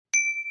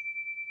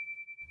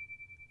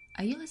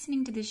Are you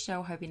listening to this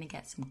show hoping to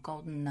get some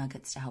golden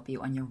nuggets to help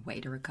you on your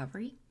way to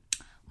recovery?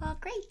 Well,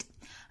 great.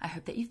 I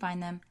hope that you find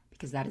them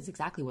because that is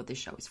exactly what this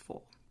show is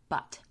for.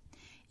 But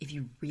if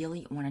you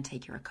really want to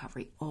take your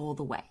recovery all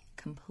the way,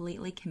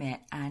 completely commit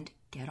and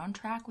get on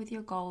track with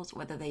your goals,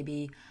 whether they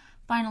be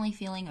finally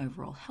feeling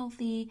overall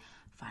healthy,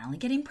 finally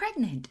getting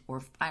pregnant, or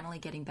finally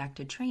getting back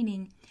to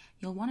training,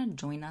 you'll want to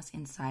join us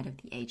inside of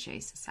the HA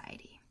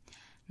Society.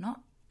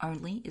 Not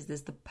only is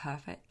this the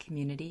perfect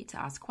community to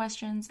ask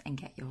questions and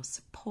get your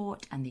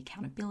support and the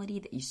accountability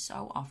that you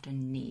so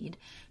often need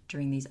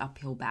during these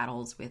uphill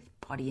battles with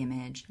body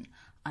image and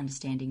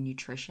understanding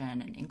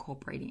nutrition and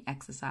incorporating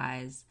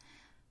exercise,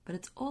 but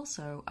it's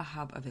also a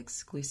hub of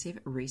exclusive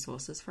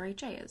resources for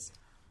HAs.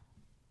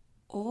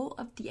 All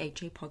of the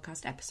HA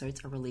podcast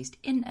episodes are released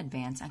in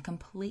advance and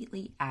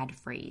completely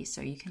ad-free,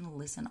 so you can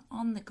listen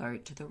on the go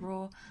to the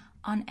raw,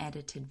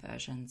 unedited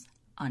versions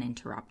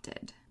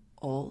uninterrupted.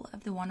 All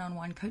of the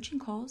one-on-one coaching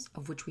calls,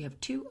 of which we have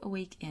 2 a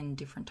week in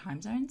different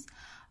time zones,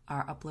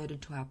 are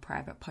uploaded to our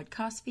private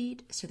podcast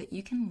feed so that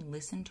you can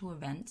listen to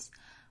events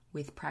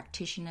with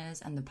practitioners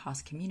and the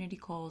past community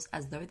calls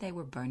as though they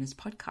were bonus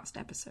podcast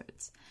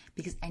episodes,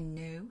 because I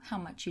know how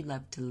much you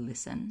love to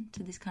listen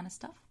to this kind of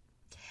stuff.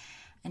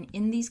 And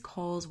in these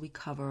calls, we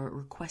cover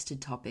requested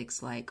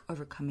topics like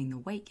overcoming the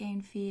weight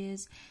gain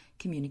fears,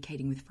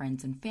 communicating with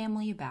friends and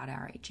family about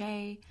our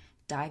HA,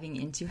 diving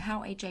into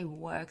how HA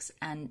works,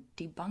 and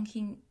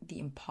debunking the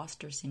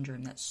imposter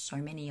syndrome that so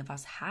many of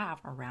us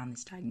have around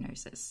this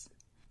diagnosis.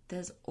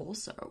 There's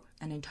also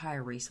an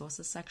entire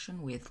resources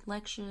section with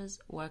lectures,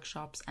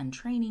 workshops, and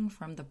training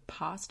from the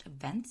past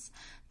events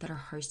that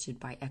are hosted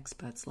by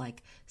experts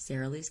like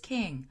Sarah Liz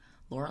King,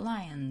 Laura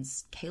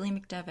Lyons, Kaylee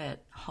McDevitt,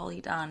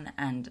 Holly Dunn,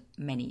 and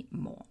many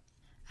more.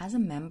 As a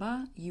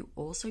member, you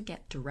also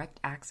get direct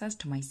access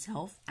to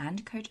myself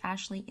and Coach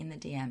Ashley in the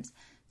DMs.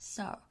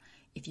 So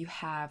if you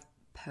have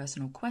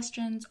personal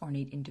questions or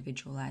need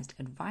individualized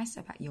advice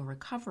about your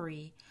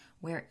recovery,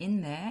 we're in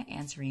there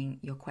answering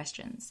your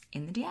questions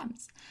in the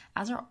DMs,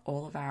 as are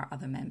all of our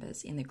other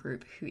members in the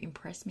group who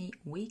impress me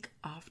week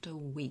after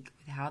week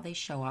with how they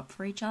show up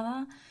for each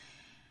other.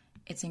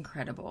 It's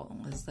incredible.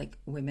 It's like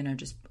women are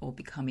just all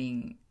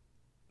becoming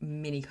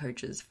mini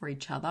coaches for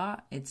each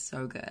other. It's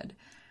so good.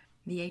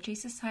 The HA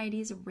Society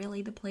is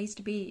really the place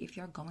to be if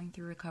you're going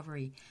through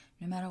recovery,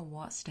 no matter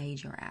what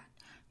stage you're at.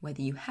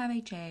 Whether you have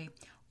HA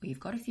or you've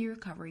got a few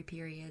recovery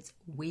periods,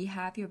 we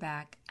have your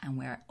back and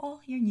we're all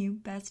your new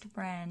best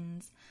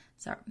friends.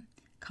 So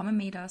come and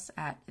meet us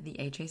at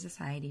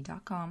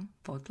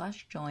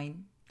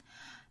thehasociety.com/join.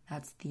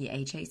 That's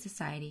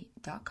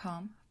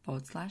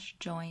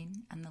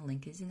thehasociety.com/join, and the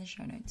link is in the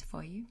show notes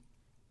for you.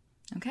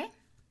 Okay,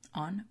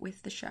 on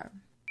with the show.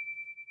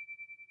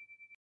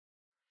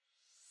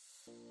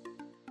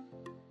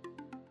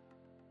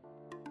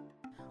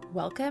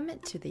 Welcome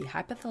to the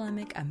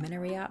Hypothalamic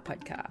Amenorrhea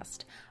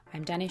podcast.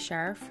 I'm Danny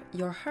Sheriff,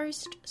 your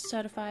host,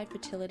 certified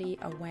fertility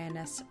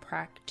awareness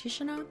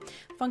practitioner,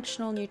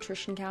 functional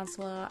nutrition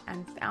counselor,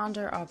 and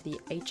founder of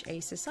the HA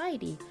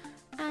Society,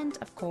 and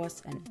of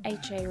course, an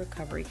HA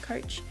recovery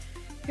coach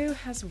who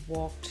has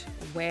walked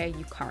where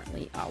you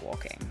currently are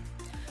walking.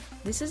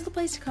 This is the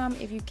place to come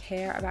if you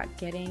care about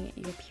getting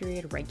your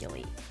period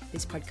regularly.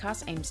 This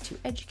podcast aims to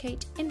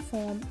educate,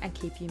 inform, and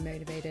keep you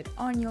motivated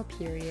on your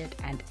period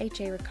and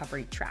HA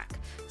recovery track.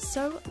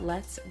 So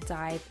let's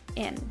dive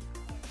in.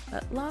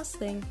 But last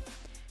thing,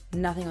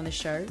 nothing on the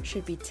show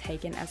should be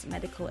taken as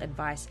medical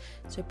advice,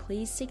 so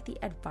please seek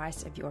the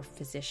advice of your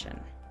physician.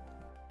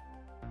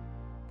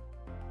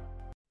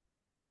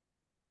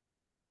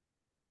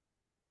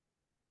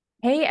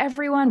 Hey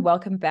everyone,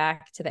 welcome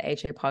back to the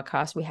HA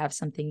podcast. We have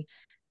something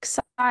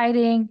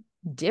exciting,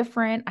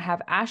 different. I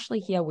have Ashley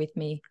here with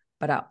me,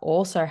 but I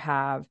also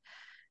have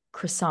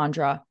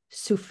Chrisandra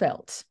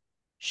Shufelt.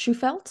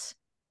 Shufelt?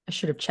 I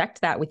should have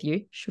checked that with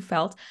you.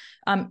 Shufelt.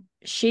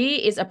 She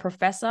is a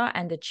professor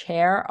and the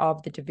chair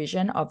of the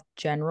Division of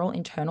General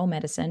Internal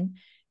Medicine,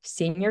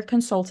 senior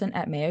consultant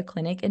at Mayo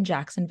Clinic in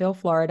Jacksonville,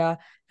 Florida,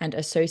 and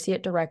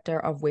associate director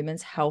of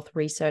Women's Health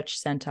Research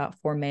Center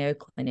for Mayo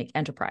Clinic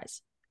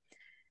Enterprise.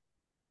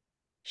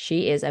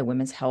 She is a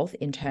women's health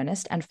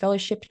internist and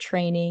fellowship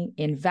training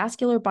in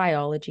vascular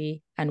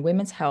biology and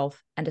women's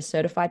health and a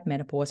certified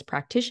menopause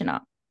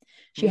practitioner.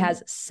 She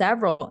has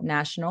several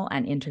national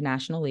and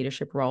international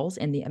leadership roles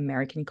in the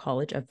American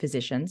College of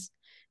Physicians,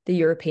 the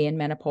European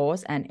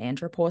Menopause and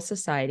Andropause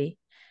Society,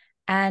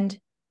 and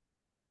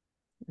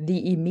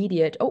the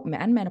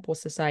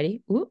Menopause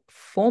Society,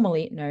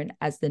 formerly known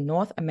as the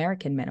North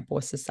American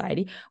Menopause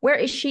Society,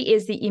 where she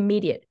is the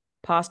immediate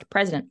past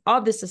president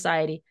of the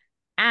society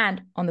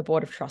and on the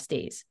board of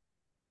trustees.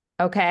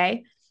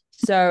 Okay,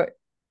 so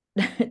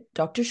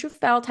Dr.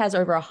 Shufelt has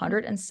over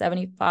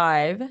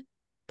 175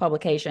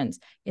 publications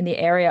in the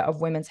area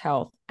of women's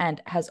health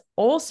and has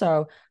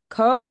also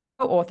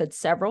co-authored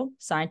several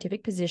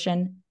scientific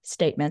position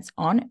statements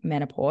on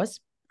menopause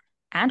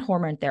and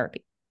hormone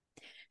therapy.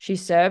 She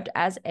served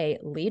as a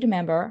lead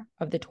member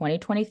of the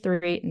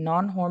 2023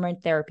 non-hormone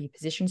therapy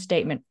position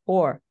statement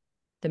for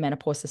the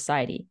Menopause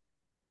Society.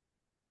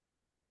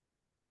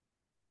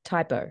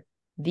 typo.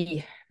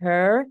 The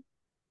her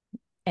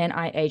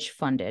NIH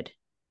funded.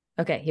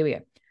 Okay, here we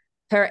go.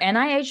 Her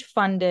NIH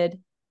funded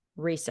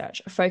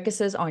research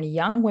focuses on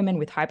young women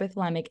with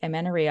hypothalamic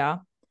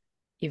amenorrhea,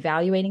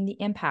 evaluating the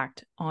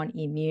impact on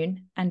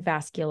immune and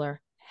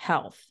vascular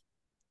health.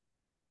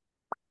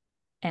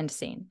 End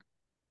scene.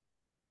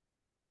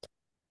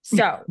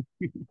 So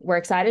we're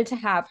excited to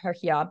have her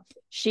here.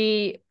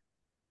 She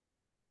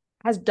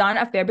has done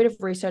a fair bit of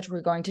research.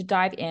 We're going to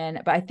dive in,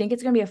 but I think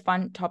it's going to be a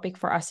fun topic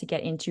for us to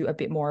get into a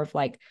bit more of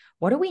like,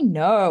 what do we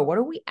know? What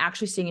are we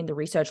actually seeing in the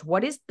research?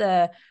 What is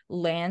the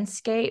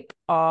landscape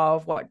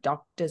of what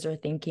doctors are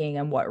thinking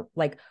and what,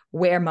 like,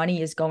 where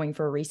money is going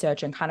for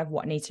research and kind of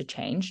what needs to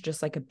change,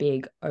 just like a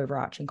big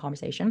overarching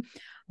conversation.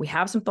 We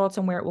have some thoughts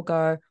on where it will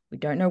go. We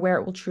don't know where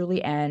it will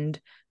truly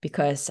end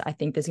because I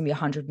think there's going to be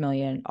 100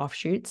 million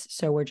offshoots.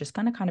 So we're just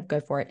going to kind of go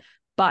for it.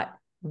 But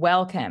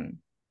welcome.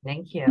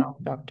 Thank you.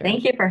 Doctor.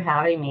 Thank you for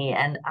having me.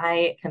 And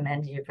I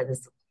commend you for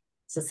this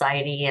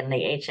society and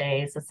the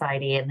HA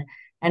Society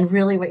and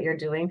really what you're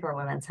doing for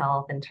women's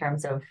health in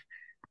terms of,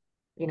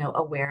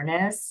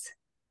 awareness,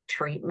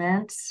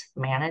 treatment,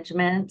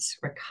 management,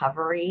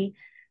 recovery,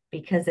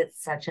 because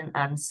it's such an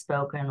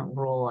unspoken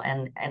rule.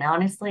 And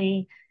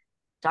honestly,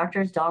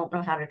 doctors don't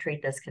know how to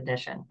treat this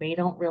condition. We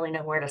don't really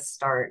know where to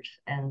start.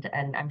 And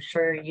I'm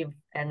sure you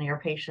and your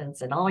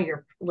patients and all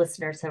your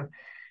listeners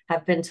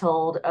have been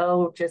told,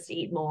 oh, just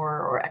eat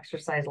more or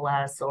exercise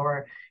less,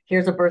 or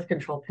here's a birth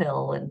control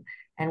pill.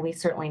 And we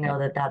certainly know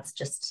that that's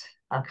just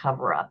a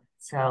cover up.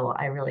 So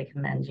I really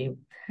commend you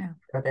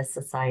for this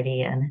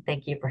society and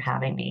thank you for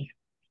having me.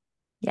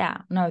 Yeah,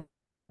 no,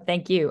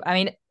 thank you. I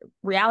mean,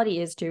 reality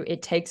is too,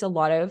 it takes a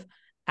lot of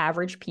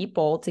average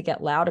people to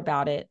get loud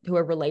about it who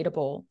are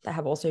relatable, that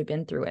have also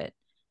been through it,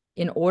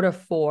 in order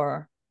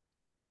for,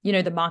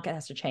 the market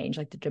has to change,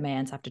 like the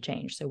demands have to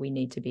change. So we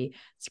need to be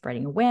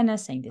spreading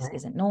awareness, saying this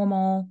isn't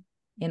normal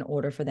in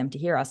order for them to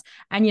hear us.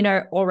 And,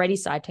 already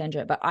side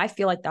tangent, but I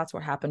feel like that's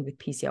what happened with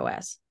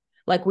PCOS.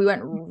 Like we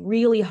went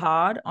really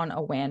hard on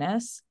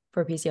awareness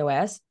for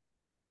PCOS.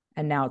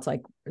 And now it's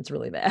like, it's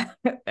really there,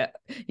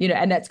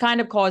 and that's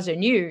kind of caused a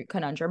new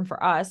conundrum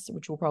for us,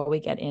 which we'll probably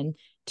get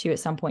into at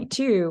some point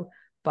too.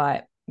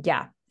 But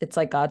yeah, it's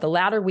like the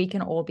louder we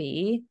can all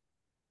be,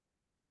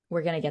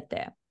 we're going to get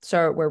there.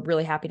 So we're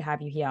really happy to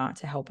have you here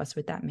to help us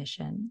with that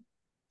mission.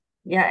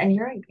 Yeah, and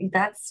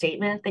that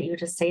statement that you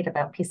just said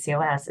about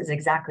PCOS is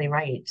exactly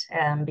right.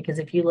 Because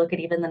if you look at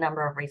even the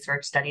number of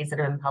research studies that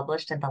have been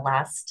published in the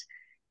last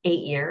 8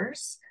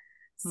 years,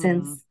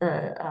 since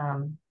the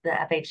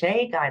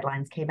FHA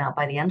guidelines came out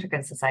by the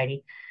Endocrine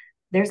Society,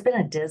 there's been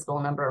a dismal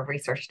number of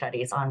research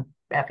studies on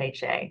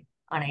FHA,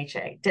 on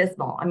HA.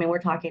 Dismal. I mean, we're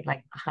talking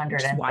like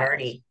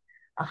 130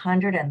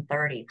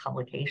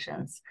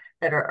 publications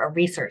that are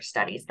research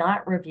studies,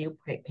 not review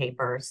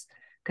papers,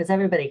 because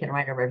everybody can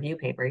write a review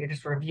paper. You're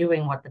just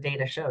reviewing what the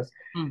data shows.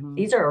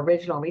 These are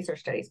original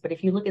research studies. But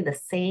if you look at the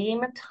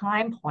same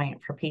time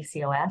point for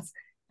PCOS,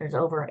 there's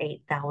over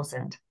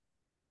 8,000.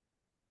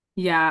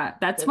 Yeah,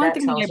 that's So one that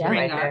thing that tells I you bring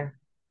right up. there.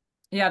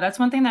 Yeah, that's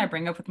one thing that I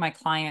bring up with my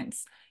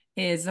clients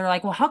is they're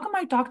like, well, how come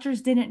my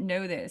doctors didn't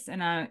know this?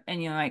 And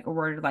like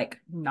we're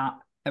like not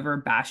ever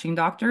bashing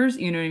doctors,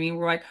 you know what I mean?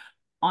 We're like,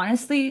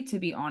 honestly, to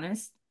be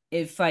honest,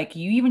 if like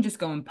you even just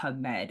go in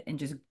PubMed and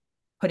just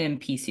put in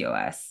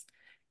PCOS,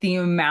 the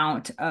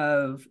amount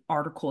of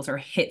articles or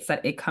hits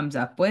that it comes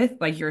up with,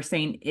 like you're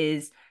saying,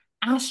 is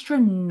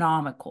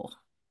astronomical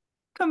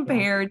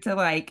compared to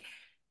like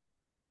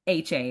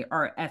HA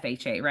or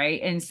FHA, right?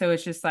 And so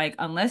it's just like,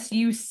 unless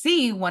you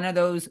see one of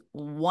those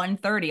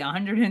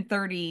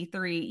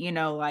 133,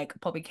 like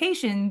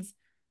publications,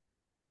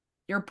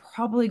 you're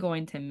probably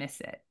going to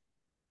miss it.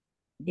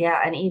 Yeah,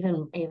 and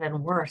even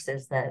worse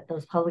is that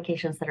those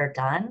publications that are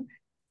done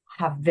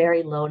have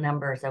very low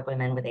numbers of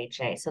women with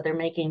HA. So they're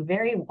making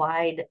very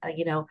wide,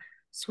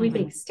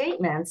 sweeping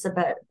statements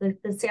about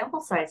the sample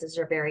sizes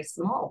are very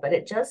small, but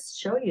it just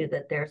show you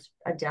that there's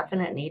a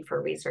definite need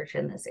for research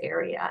in this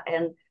area.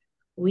 And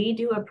we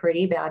do a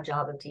pretty bad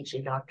job of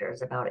teaching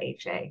doctors about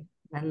HA.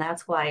 And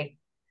that's why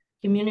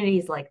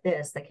communities like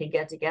this that can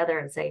get together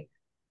and say,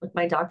 look,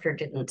 my doctor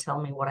didn't tell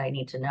me what I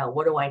need to know.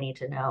 What do I need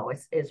to know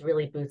is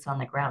really boots on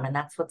the ground. And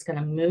that's what's going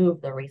to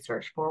move the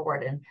research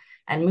forward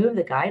and move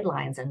the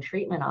guidelines and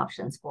treatment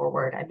options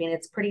forward. I mean,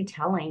 it's pretty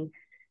telling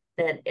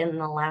that in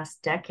the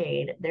last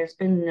decade, there's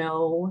been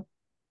no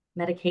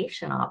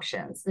medication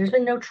options. There's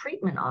been no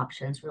treatment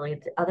options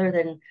really, other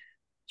than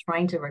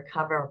trying to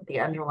recover the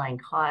underlying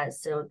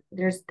cause. So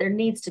there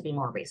needs to be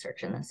more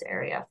research in this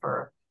area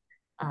for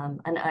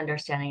an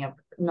understanding of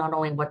not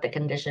only what the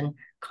condition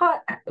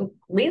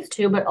leads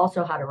to, but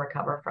also how to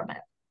recover from it.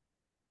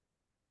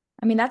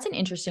 I mean, that's an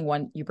interesting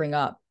one you bring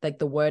up, like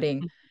the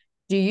wording.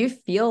 Do you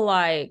feel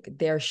like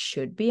there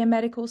should be a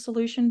medical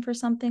solution for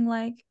something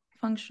like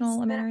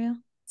functional amenorrhea?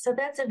 So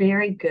that's a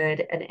very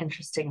good and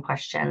interesting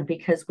question,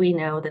 because we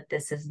know that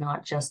this is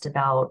not just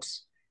about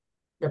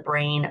the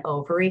brain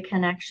ovary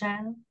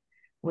connection.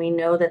 We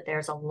know that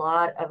there's a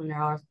lot of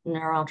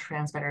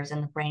neurotransmitters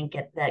in the brain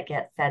that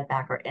get fed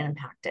back or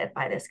impacted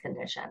by this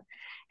condition.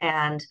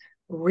 And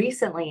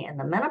recently in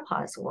the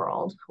menopause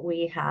world,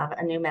 we have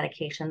a new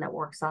medication that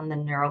works on the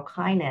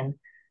neurokinin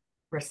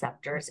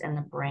receptors in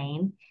the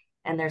brain.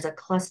 And there's a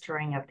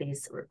clustering of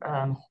these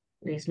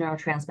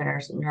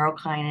neurotransmitters,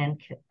 neurokinin,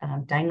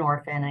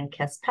 dynorphin, and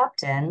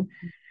kisspeptin,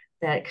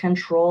 that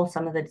control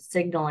some of the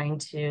signaling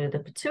to the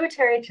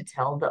pituitary to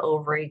tell the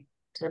ovary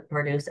to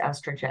produce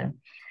estrogen.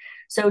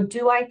 So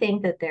do I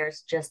think that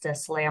there's just a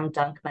slam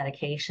dunk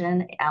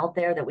medication out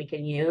there that we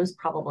can use?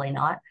 Probably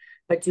not.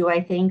 But do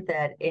I think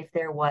that if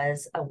there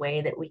was a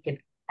way that we could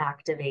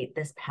activate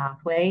this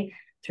pathway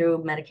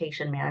through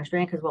medication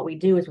management, because what we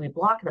do is we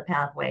block the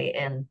pathway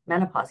in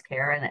menopause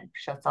care and it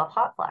shuts off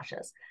hot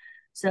flashes.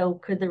 So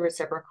could the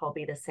reciprocal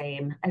be the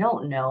same? I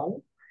don't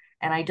know.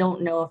 And I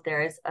don't know if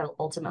there is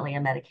ultimately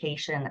a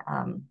medication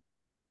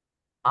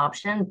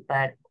option,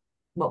 but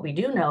what we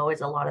do know is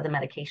a lot of the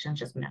medications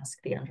just mask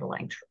the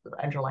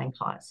underlying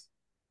cause.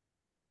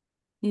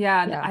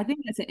 Yeah, I think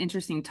that's an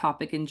interesting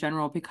topic in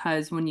general,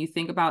 because when you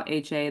think about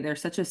HA,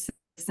 there's such a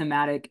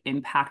systematic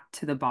impact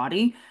to the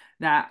body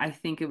that I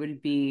think it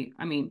would be,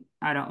 I mean,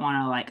 I don't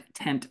want to like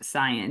tempt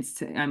science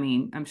to, I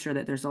mean, I'm sure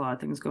that there's a lot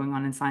of things going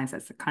on in science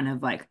that's kind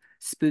of like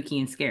spooky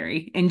and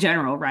scary in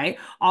general, right?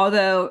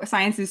 Although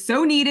science is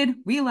so needed,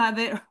 we love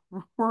it,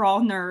 we're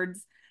all nerds,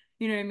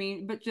 you know what I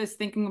mean? But just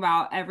thinking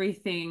about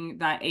everything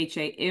that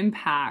HA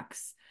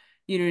impacts,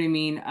 you know what I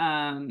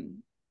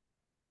mean?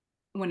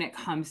 When it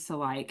comes to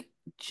like,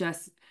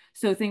 just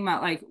so think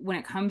about like when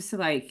it comes to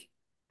like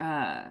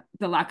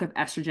the lack of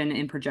estrogen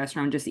and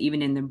progesterone, just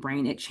even in the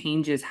brain, it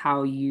changes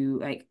how you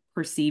like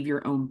perceive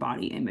your own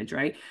body image,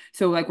 right?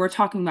 So like we're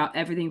talking about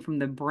everything from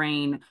the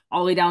brain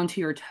all the way down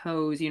to your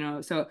toes, you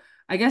know. So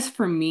I guess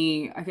for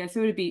me, I guess it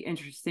would be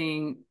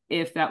interesting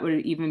if that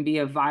would even be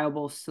a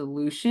viable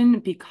solution,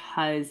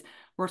 because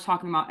we're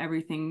talking about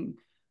everything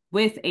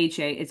with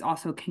HA, it's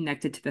also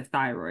connected to the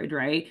thyroid,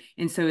 right?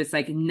 And so it's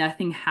like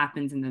nothing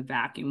happens in the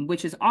vacuum,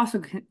 which is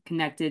also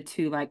connected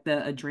to like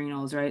the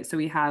adrenals, right? So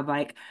we have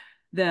like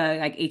the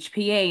like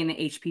HPA and the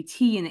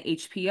HPT and the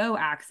HPO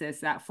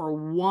axis, that for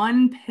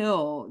one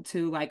pill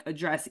to like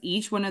address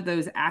each one of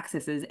those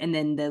axes, and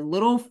then the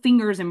little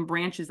fingers and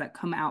branches that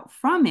come out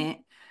from it,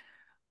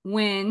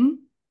 when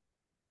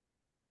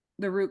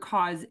the root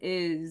cause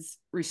is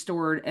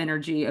restored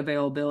energy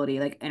availability,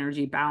 like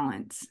energy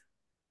balance.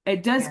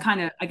 It does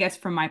kind of, I guess,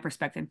 from my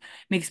perspective,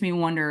 makes me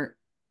wonder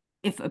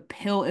if a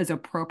pill is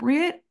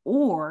appropriate,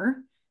 or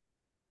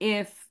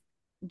if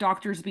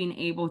doctors being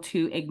able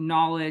to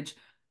acknowledge,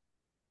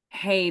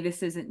 hey,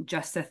 this isn't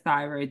just a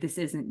thyroid, this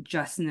isn't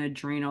just an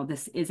adrenal,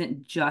 this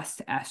isn't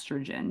just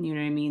estrogen. You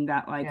know what I mean?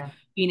 That like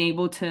being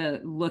able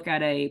to look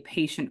at a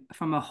patient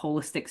from a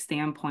holistic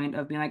standpoint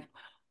of being like,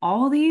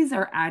 all these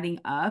are adding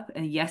up.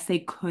 And yes, they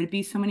could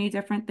be so many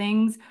different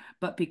things,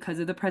 but because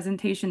of the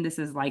presentation, this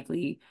is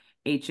likely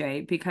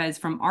HA. Because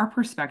from our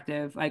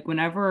perspective, like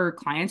whenever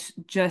clients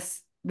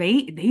just,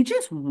 they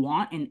just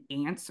want an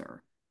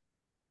answer.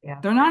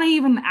 They're not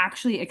even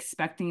actually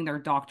expecting their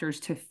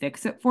doctors to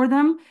fix it for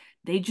them.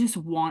 They just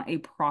want a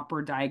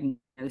proper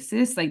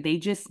diagnosis. Like they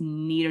just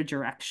need a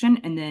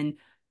direction, and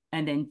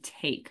then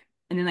take.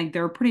 And then like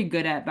they're pretty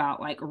good at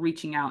about like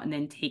reaching out and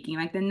then taking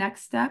like the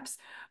next steps.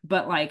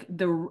 But like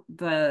the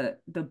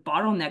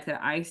bottleneck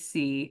that I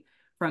see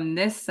from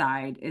this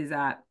side is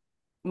that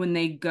when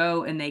they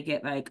go and they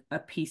get like a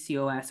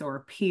PCOS or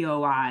a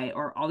POI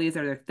or all these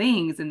other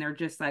things, and they're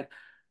just like,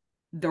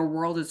 their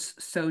world is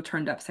so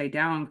turned upside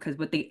down, because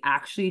what they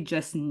actually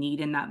just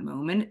need in that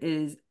moment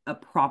is a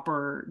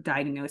proper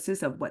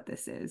diagnosis of what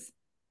this is.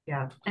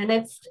 Yeah. And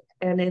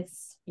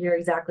it's you're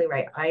exactly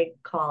right. I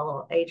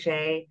call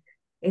HA,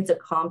 it's a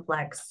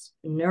complex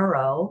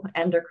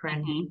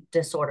neuroendocrine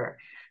disorder.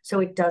 So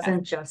it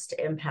doesn't just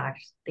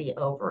impact the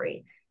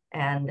ovary.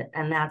 And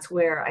that's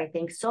where I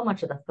think so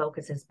much of the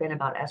focus has been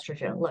about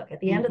estrogen. Look, at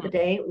the end of the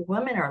day,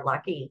 women are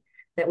lucky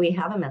that we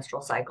have a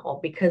menstrual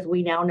cycle, because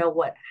we now know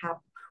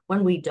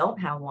when we don't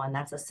have one,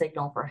 that's a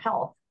signal for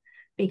health,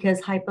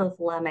 because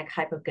hypothalamic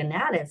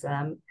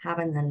hypogonadism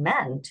happens in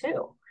men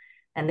too.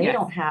 And they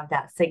don't have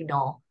that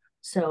signal,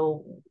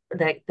 so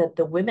that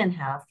the women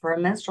have for a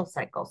menstrual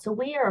cycle. So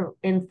we are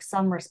in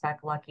some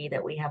respect lucky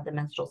that we have the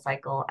menstrual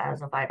cycle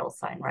as a vital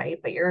sign, right?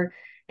 But you're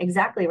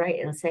exactly right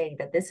in saying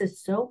that this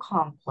is so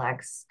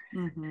complex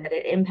that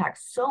it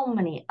impacts so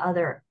many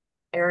other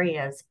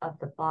areas of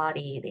the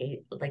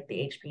body, like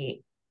the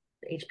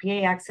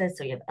HPA axis.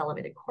 So you have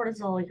elevated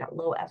cortisol, you got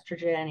low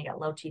estrogen, you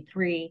got low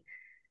T3,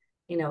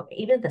 you know,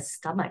 even the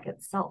stomach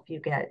itself, you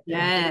get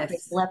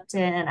decreased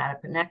leptin,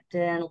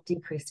 adiponectin,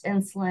 decreased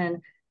insulin,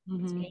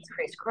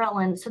 decreased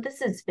ghrelin. So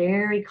this is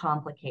very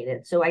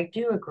complicated. So I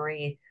do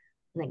agree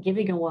that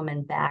giving a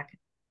woman back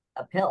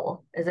a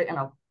pill isn't going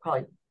to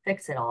probably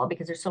fix it all,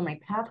 because there's so many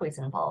pathways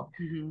involved.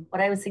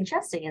 What I was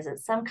suggesting is that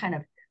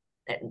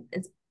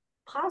it's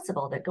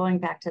possible that going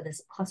back to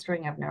this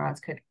clustering of neurons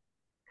could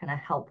kind of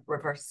help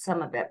reverse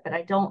some of it, but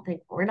I don't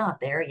think we're not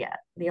there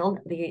yet.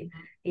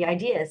 The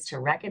idea is to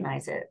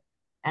recognize it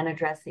and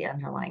address the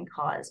underlying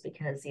cause,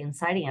 because the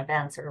inciting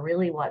events are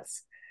really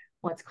what's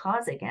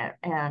causing it.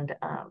 And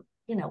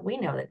we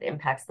know that it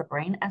impacts the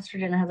brain.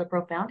 Estrogen has a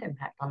profound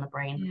impact on the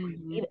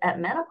brain at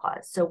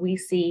menopause. So we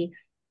see,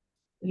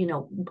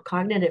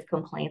 cognitive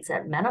complaints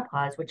at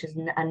menopause, which is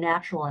a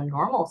natural and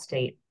normal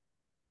state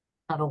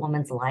of a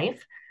woman's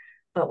life.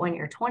 But when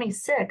you're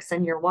 26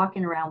 and you're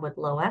walking around with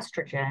low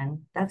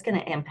estrogen, that's going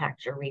to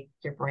impact your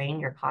brain,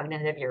 your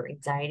cognitive, your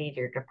anxiety,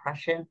 your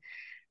depression.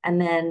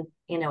 And then,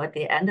 at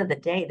the end of the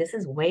day, this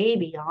is way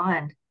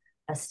beyond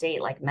a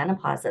state like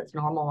menopause that's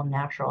normal and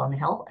natural and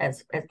health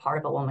as part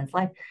of a woman's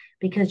life,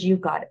 because you're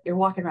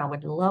walking around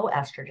with low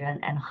estrogen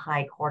and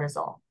high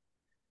cortisol.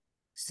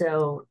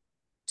 So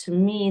to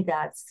me,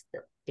 that's,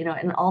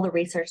 and all the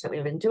research that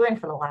we've been doing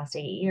for the last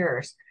 8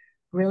 years,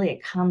 really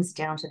it comes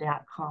down to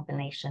that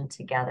combination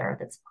together.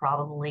 That's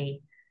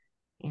probably,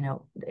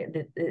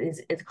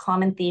 it's a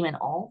common theme in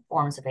all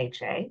forms of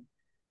HA,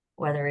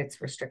 whether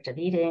it's restrictive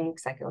eating,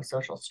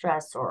 psychosocial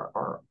stress,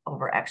 or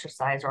over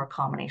exercise, or a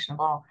combination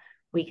of all.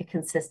 We could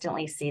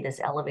consistently see this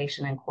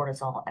elevation in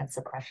cortisol and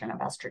suppression of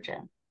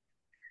estrogen.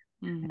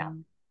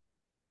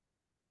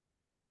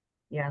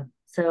 Yeah.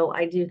 So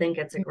I do think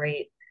it's a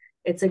great,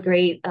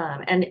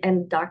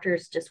 and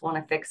doctors just want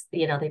to fix,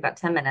 they've got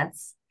 10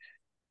 minutes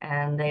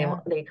and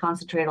they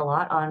concentrate a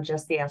lot on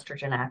just the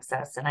estrogen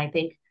axis. And I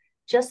think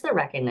just the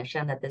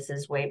recognition that this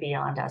is way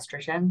beyond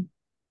estrogen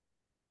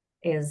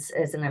is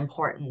an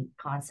important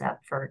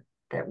concept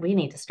that we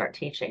need to start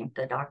teaching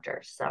the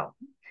doctors. So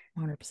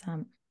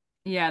 100%.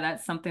 Yeah,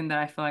 that's something that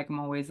I feel like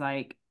I'm always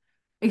like,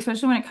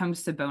 especially when it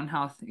comes to bone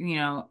health,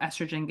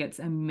 estrogen gets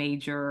a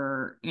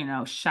major,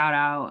 shout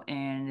out,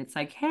 and it's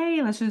like,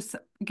 hey, let's just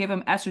give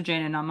them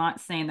estrogen. And I'm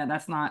not saying that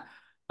that's not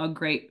a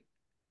great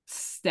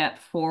step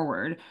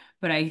forward,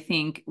 but I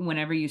think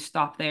whenever you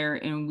stop there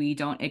and we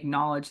don't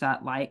acknowledge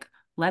that, like,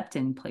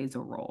 leptin plays a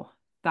role,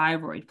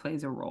 thyroid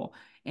plays a role,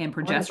 and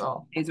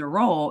progesterone plays a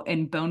role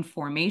in bone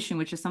formation,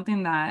 which is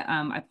something that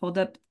I pulled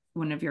up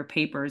one of your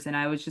papers and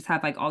I was just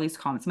have like all these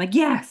comments. I'm like,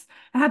 yes,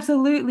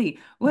 absolutely.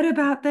 What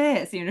about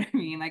this? You know what I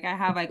mean? Like I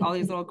have like all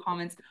these little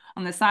comments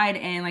on the side,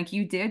 and like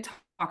you did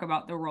talk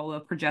about the role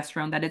of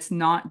progesterone, that it's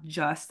not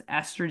just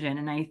estrogen.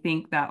 And I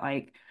think that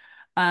like,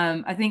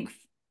 I think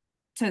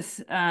just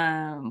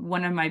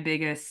one of my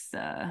biggest,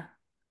 I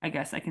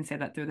guess I can say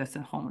that through this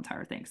whole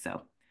entire thing.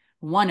 So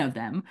one of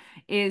them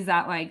is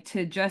that like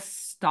to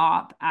just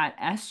stop at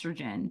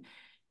estrogen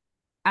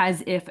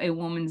as if a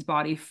woman's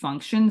body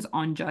functions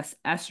on just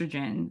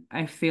estrogen,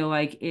 I feel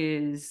like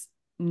is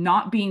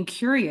not being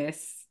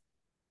curious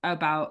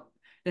about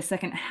the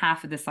second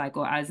half of the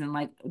cycle, as in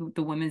like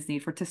the women's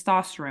need for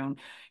testosterone.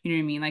 You know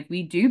what I mean? Like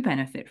we do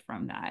benefit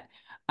from that.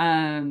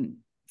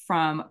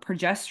 From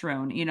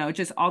progesterone,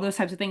 just all those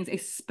types of things,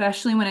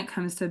 especially when it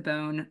comes to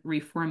bone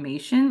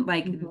reformation,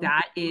 like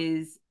that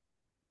is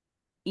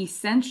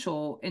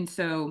essential. And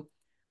so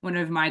one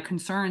of my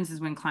concerns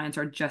is when clients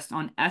are just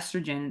on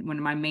estrogen, one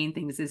of my main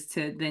things is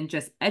to then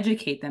just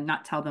educate them,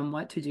 not tell them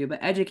what to do, but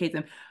educate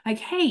them like,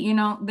 hey,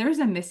 there's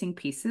a missing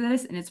piece to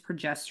this, and it's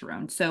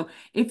progesterone. So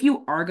if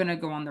you are going to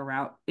go on the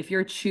route, if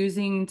you're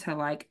choosing to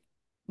like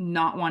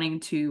not wanting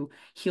to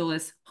heal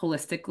this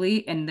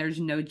holistically, and there's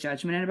no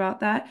judgment about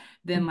that,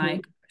 then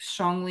like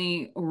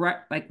strongly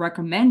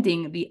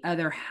recommending the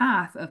other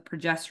half of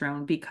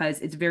progesterone, because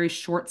it's very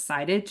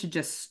short-sighted to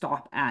just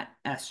stop at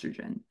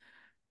estrogen.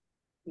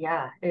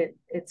 Yeah, it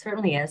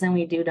certainly is. And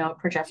we do know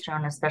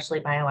progesterone, especially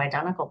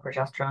bioidentical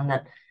progesterone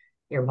that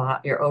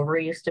your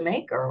ovary used to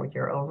make, or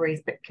your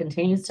ovaries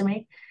continues to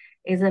make,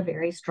 is a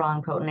very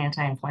strong, potent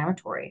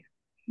anti-inflammatory.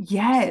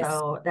 Yes.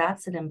 So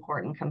that's an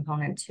important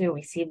component too.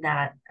 We see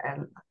that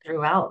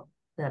throughout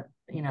the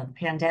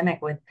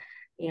pandemic with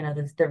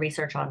the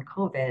research on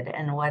COVID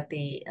and what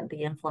the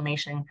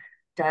inflammation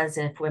does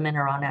if women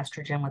are on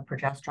estrogen with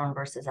progesterone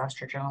versus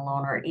estrogen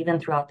alone, or even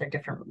throughout their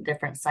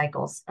different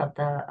cycles of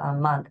the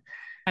month.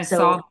 I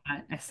saw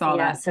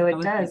that. So it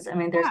does. I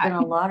mean, there's been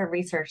a lot of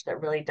research that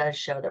really does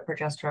show that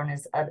progesterone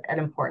is an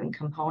important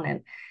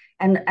component.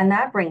 And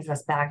that brings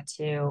us back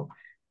to,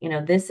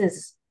 this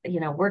is,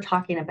 we're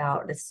talking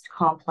about this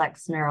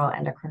complex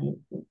neuroendocrine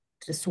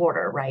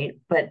disorder, right?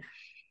 But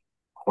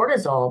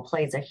cortisol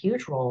plays a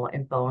huge role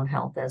in bone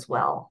health as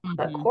well.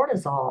 But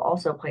cortisol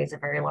also plays a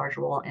very large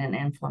role in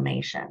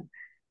inflammation.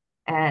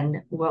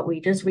 And what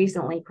we just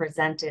recently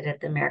presented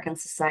at the American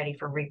Society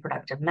for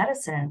Reproductive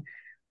Medicine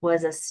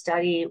was a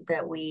study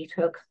that we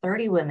took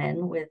 30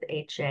 women with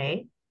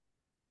HA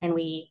and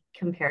we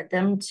compared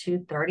them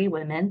to 30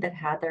 women that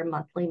had their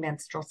monthly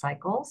menstrual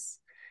cycles.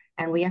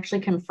 And we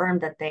actually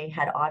confirmed that they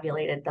had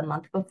ovulated the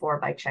month before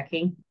by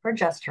checking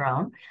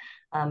progesterone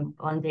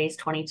on days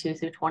 22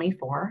 through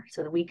 24.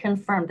 So that we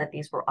confirmed that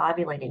these were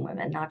ovulating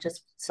women, not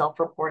just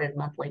self-reported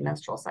monthly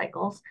menstrual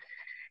cycles.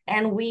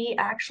 And we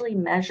actually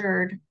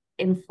measured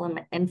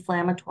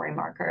inflammatory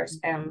markers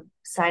and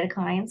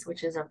cytokines,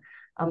 which is a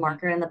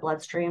marker in the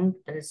bloodstream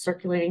that is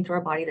circulating through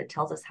our body that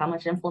tells us how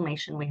much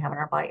inflammation we have in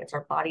our body. It's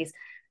our body's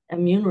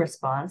immune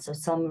response. So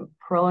some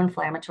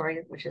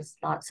pro-inflammatory, which is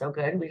not so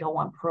good. We don't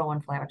want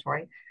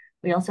pro-inflammatory.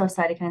 We also have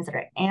cytokines that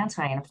are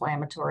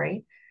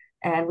anti-inflammatory,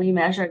 and we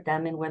measured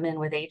them in women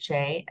with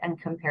HA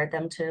and compared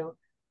them to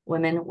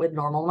women with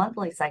normal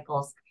monthly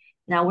cycles.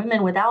 Now,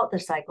 women without the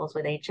cycles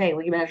with HA,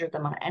 we measured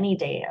them on any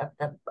day of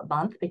the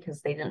month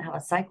because they didn't have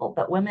a cycle.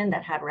 But women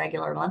that had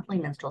regular monthly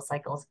menstrual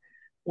cycles,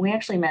 we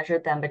actually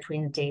measured them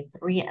between day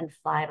 3 and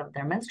 5 of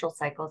their menstrual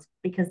cycles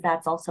because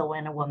that's also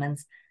when a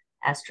woman's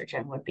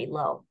estrogen would be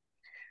low.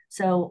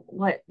 So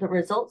what the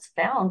results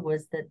found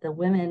was that the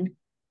women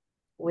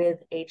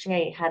with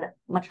HA had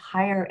much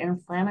higher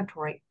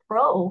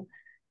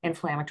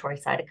pro-inflammatory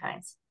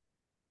cytokines.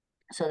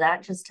 So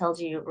that just tells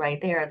you right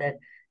there that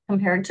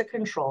compared to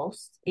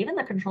controls, even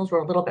the controls were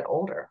a little bit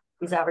older.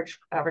 These average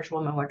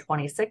women were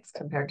 26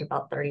 compared to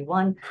about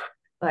 31.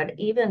 But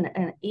even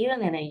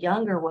in a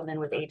younger woman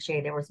with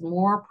HA, there was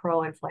more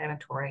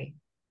pro-inflammatory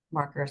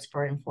markers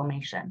for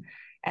inflammation.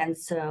 And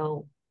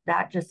so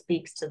that just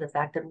speaks to the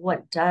fact that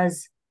what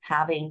does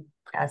having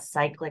a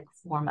cyclic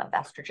form of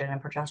estrogen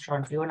and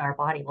progesterone do in our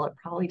body? Well, it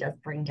probably does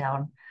bring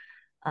down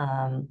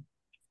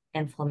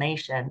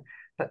inflammation,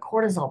 but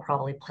cortisol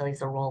probably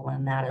plays a role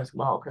in that as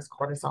well, because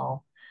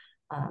cortisol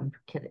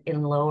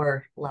in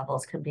lower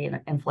levels can be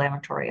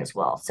inflammatory as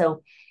well.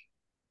 So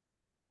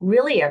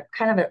really a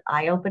kind of an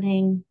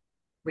eye-opening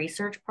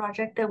research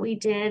project that we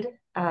did.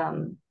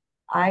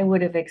 I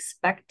would have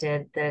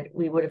expected that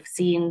we would have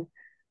seen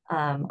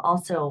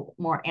also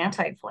more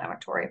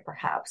anti-inflammatory,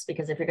 perhaps,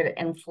 because if you're going to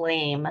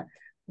inflame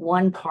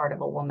one part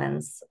of a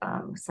woman's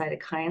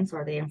cytokines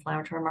or the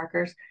inflammatory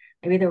markers,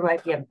 maybe there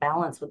might be a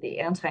balance with the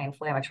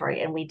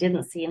anti-inflammatory, and we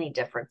didn't see any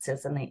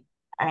differences in the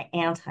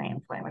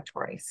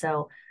anti-inflammatory.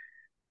 So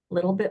a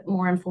little bit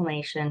more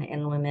inflammation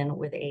in women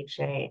with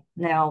HA.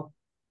 Now,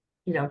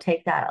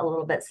 take that a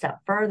little bit step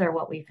further.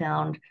 What we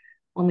found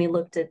when we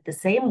looked at the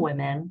same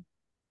women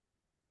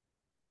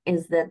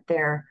is that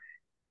their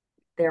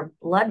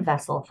blood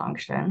vessel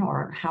function,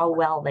 or how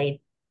well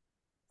they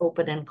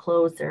open and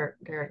close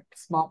their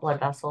small blood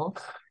vessels,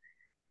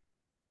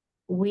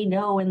 we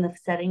know in the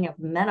setting of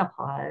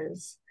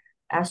menopause,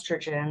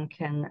 estrogen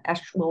can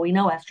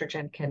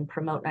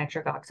promote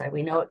nitric oxide.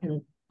 We know it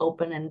can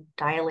open and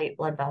dilate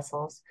blood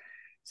vessels.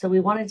 So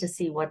we wanted to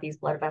see what these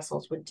blood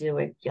vessels would do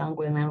in young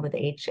women with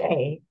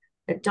HA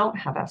that don't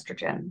have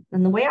estrogen.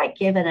 And the way I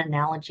give an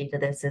analogy to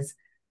this is,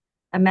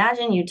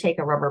 imagine you take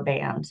a rubber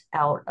band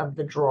out of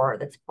the drawer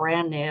that's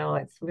brand new,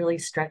 it's really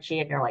stretchy,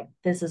 and you're like,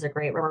 this is a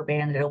great rubber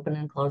band, it opens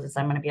and closes,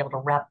 I'm going to be able to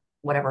wrap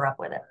whatever up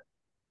with it.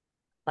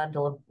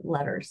 Bundle of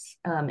letters.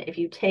 If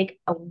you take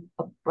a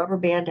rubber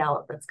band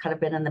out that's kind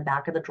of been in the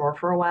back of the drawer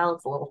for a while,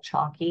 it's a little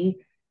chalky,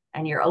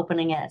 and you're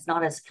opening it, it's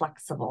not as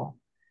flexible.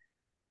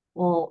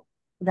 Well,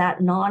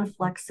 that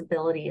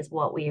non-flexibility is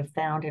what we have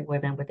found in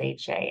women with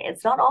HA.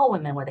 It's not all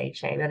women with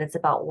HA, but it's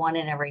about 1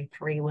 in every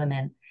 3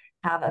 women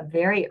have a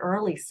very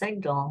early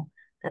signal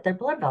that their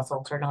blood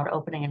vessels are not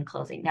opening and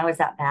closing. Now, is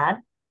that bad?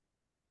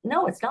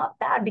 No, it's not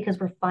bad, because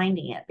we're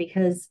finding it.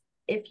 Because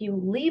if you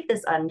leave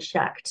this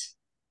unchecked,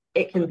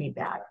 it can be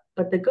bad.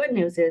 But the good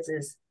news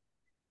is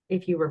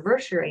if you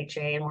reverse your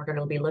HA, and we're going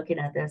to be looking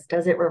at this,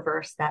 does it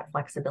reverse that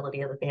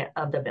flexibility of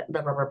the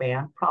rubber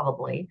band?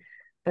 Probably.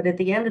 But at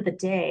the end of the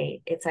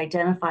day, it's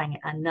identifying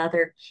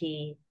another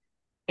key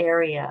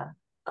area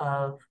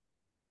of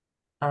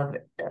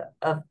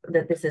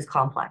that this is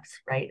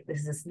complex, right?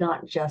 This is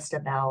not just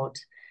about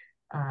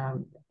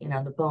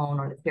the bone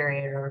or the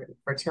period or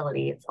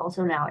fertility. It's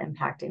also now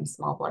impacting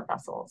small blood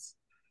vessels.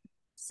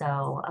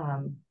 So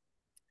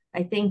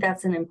I think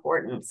that's an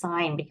important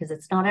sign, because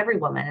it's not every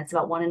woman. It's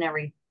about 1 in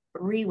every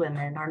 3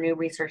 women. Our new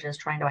research is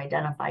trying to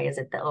identify, is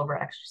it the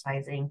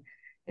overexercising?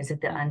 Is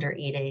it the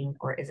undereating?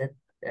 Or is it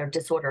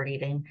disordered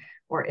eating?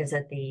 Or is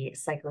it the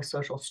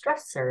psychosocial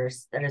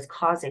stressors that is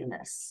causing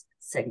this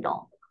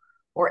signal?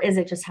 Or is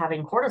it just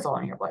having cortisol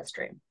in your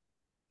bloodstream?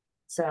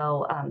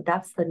 So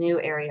that's the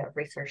new area of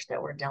research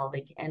that we're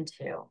delving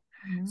into.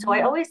 Mm-hmm. So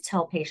I always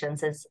tell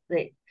patients is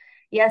that,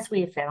 yes,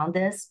 we have found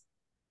this,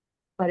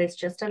 but it's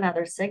just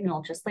another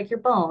signal, just like your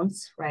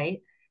bones,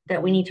 right?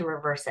 That we need to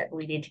reverse it.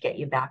 We need to get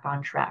you back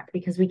on track,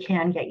 because we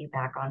can get you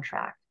back on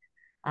track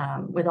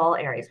with all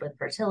areas, with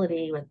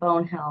fertility, with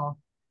bone health.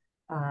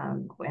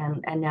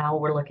 And now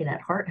we're looking at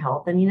heart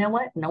health. And you know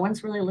what? No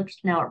one's really looked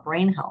now at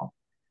brain health.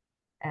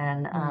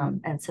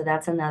 And so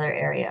that's another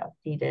area of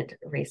needed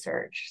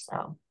research.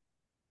 So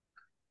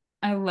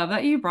I love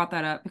that you brought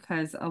that up,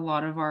 because a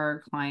lot of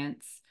our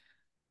clients,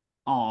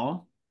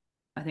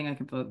 I think I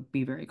can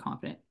be very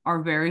confident,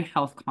 are very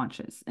health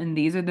conscious. And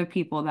these are the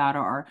people that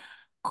are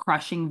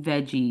crushing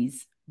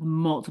veggies,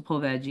 multiple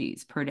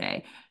veggies per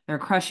day. They're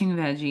crushing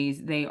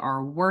veggies. They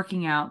are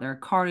working out, their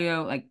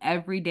cardio, like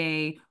every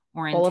day,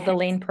 or all of the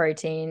lean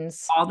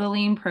proteins. All the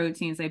lean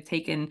proteins they've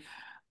taken.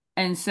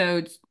 And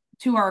so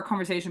to our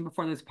conversation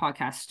before this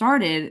podcast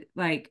started,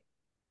 like,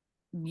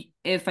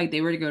 if like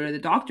they were to go to the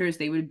doctors,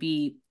 they would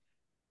be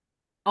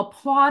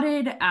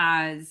applauded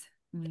as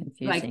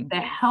confusing. Like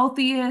the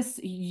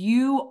healthiest.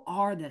 You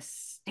are the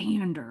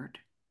standard.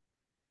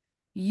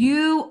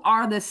 You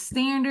are the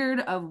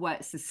standard of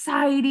what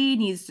society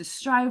needs to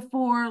strive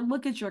for.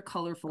 Look at your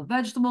colorful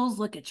vegetables.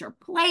 Look at your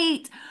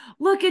plate.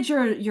 Look at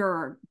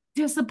your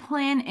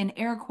discipline, in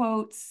air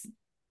quotes.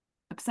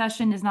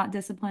 Obsession is not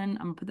discipline.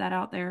 I'm gonna put that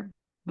out there.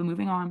 But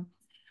moving on.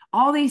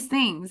 All these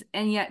things,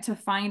 and yet to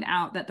find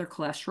out that their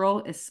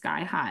cholesterol is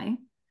sky high.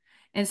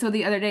 And so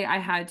the other day I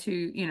had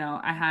to,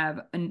 I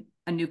have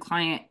a new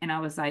client, and I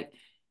was like,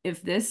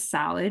 if this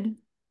salad,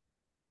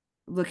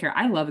 look here,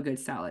 I love a good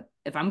salad.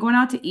 If I'm going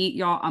out to eat,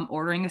 y'all, I'm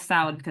ordering a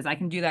salad because I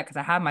can do that because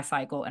I have my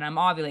cycle and I'm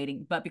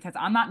ovulating, but because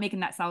I'm not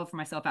making that salad for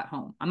myself at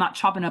home. I'm not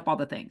chopping up all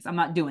the things. I'm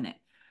not doing it.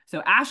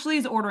 So Ashley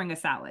is ordering a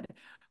salad,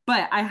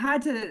 but I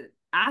had to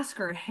ask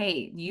her,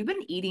 hey, you've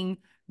been eating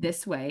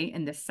this way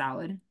in this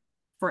salad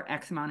for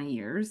X amount of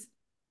years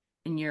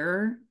and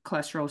your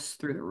cholesterol's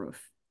through the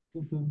roof.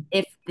 Mm-hmm.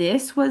 If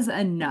this was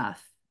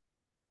enough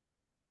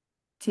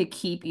to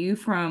keep you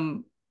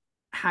from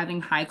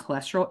having high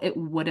cholesterol, it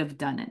would have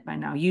done it by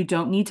now. You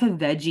don't need to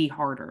veggie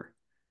harder.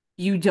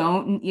 You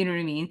don't, you know what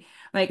I mean?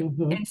 Like,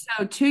 Mm-hmm. and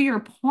so to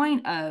your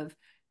point of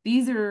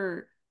these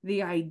are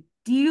the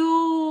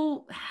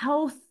ideal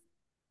health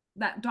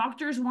that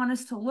doctors want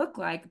us to look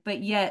like,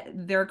 but yet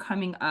they're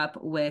coming up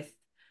with,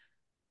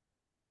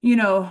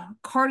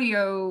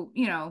 cardio,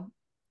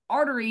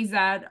 arteries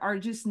that are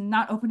just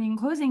not opening and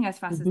closing as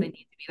fast as they need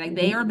to be. Like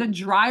they are the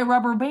dry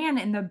rubber band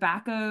in the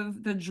back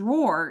of the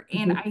drawer.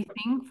 And I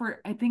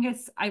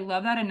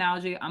love that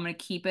analogy. I'm going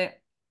to keep it,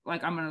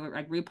 like, I'm going to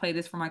like replay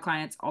this for my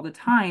clients all the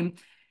time,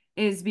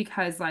 is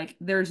because like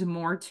there's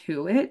more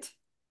to it.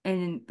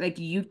 And like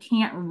you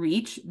can't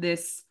reach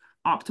this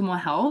optimal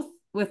health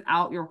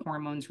without your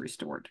hormones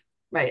restored.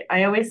 Right.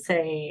 I always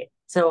say,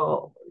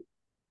 so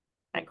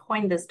I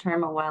coined this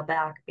term a while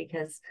back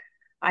because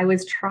I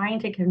was trying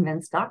to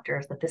convince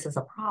doctors that this is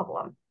a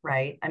problem,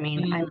 right? I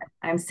mean,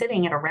 I'm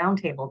sitting at a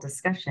roundtable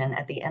discussion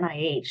at the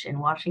NIH in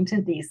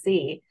Washington,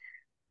 D.C.,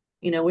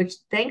 which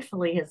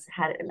thankfully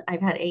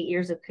I've had 8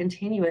 years of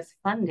continuous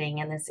funding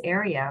in this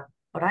area,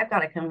 but I've got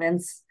to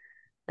convince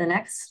the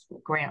next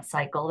grant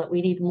cycle that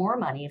we need more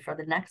money for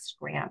the next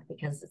grant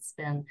because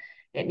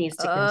it needs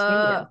to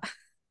continue.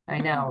 I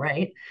know,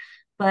 right?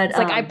 But it's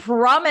like, I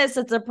promise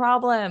it's a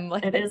problem.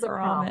 Like, it is a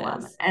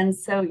problem. And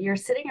so you're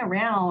sitting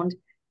around,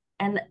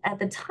 and at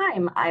the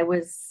time I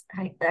was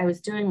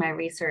doing my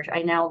research.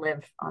 I now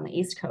live on the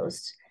East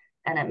Coast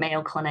and at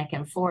Mayo Clinic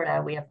in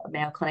Florida. We have a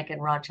Mayo Clinic in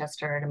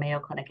Rochester and a Mayo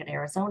Clinic in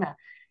Arizona.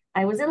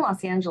 I was in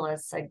Los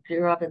Angeles. I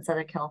grew up in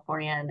Southern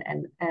California,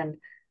 and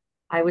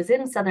I was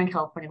in Southern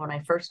California when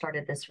I first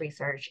started this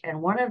research.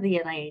 And one of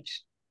the NIH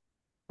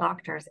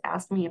doctors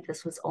asked me if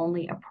this was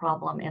only a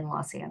problem in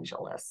Los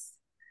Angeles.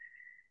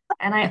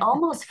 And I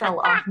almost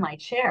fell off my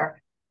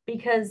chair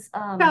because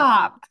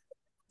Stop.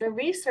 the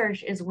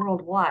research is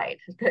worldwide.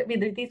 I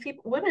mean,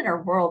 women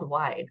are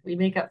worldwide. We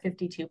make up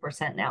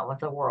 52% now of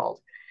the world.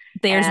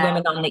 There's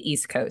women on the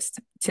East Coast.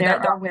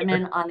 There are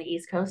women on the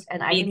East Coast.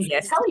 And I can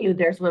tell you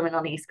there's women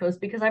on the East Coast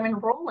because I'm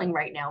enrolling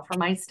right now for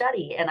my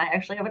study. And I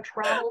actually have a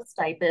travel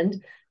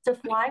stipend to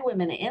fly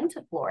women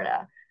into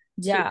Florida.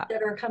 Yeah.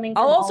 That are coming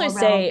from I'll also all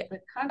say around the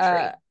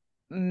country.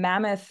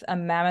 A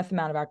mammoth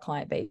amount of our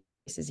client base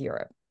is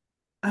Europe.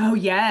 Oh,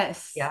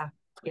 yes. Yeah.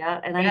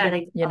 And I'm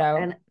getting,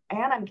 and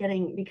I'm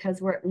getting,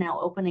 because we're now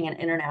opening an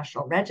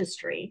international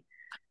registry,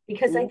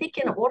 because I think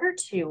in order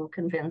to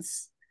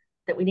convince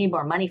that we need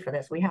more money for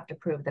this, we have to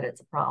prove that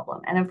it's a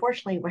problem. And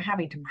unfortunately, we're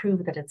having to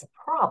prove that it's a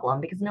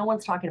problem because no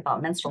one's talking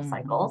about menstrual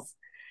cycles.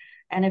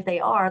 And if they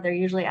are, they're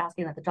usually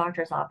asking at the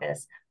doctor's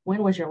office,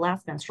 when was your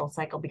last menstrual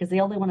cycle? Because they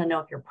only want to know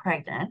if you're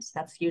pregnant.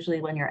 That's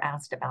usually when you're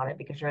asked about it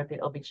because you're at the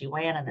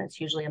OBGYN and it's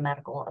usually a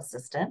medical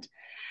assistant.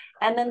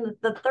 And then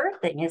the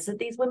third thing is that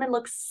these women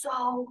look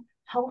so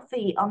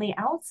healthy on the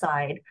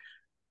outside,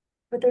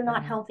 but they're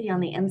not healthy on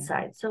the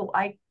inside. So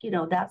they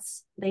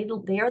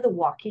are the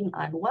walking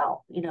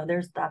unwell.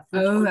 That's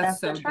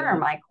the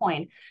term I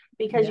coined,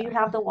 because you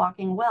have the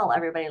walking well.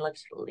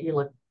 You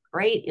look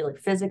great, you look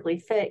physically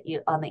fit,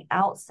 you on the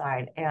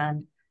outside,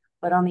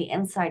 but on the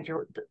inside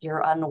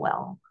you're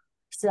unwell.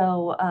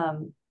 So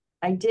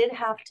I did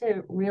have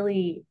to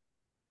really,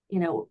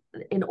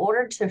 in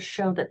order to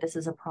show that this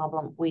is a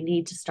problem, we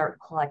need to start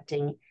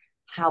collecting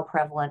how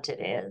prevalent it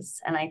is.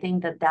 And I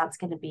think that that's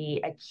going to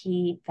be a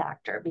key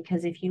factor,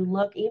 because if you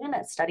look even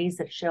at studies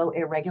that show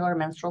irregular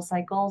menstrual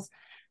cycles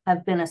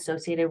have been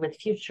associated with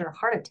future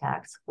heart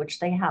attacks, which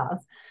they have,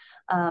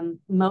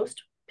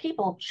 most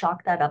people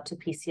chalk that up to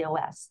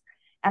PCOS.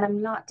 And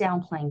I'm not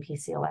downplaying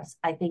PCOS.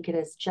 I think it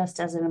is just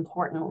as an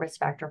important risk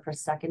factor for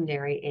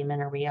secondary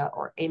amenorrhea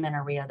or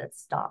amenorrhea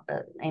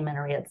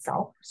amenorrhea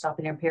itself,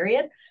 stopping your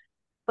period.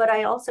 But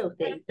I also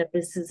think that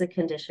this is a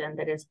condition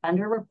that is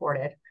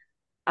underreported,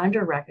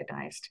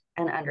 underrecognized,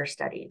 and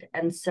understudied.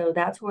 And so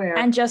that's where...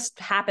 And just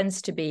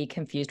happens to be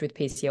confused with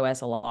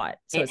PCOS a lot.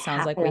 So it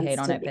sounds like we hate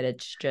on it, but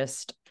it's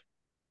just...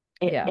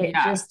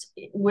 Just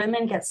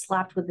women get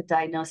slapped with the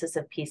diagnosis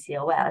of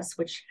PCOS,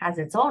 which has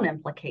its own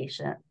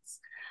implications,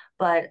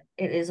 but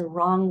it is a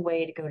wrong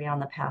way to go down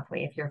the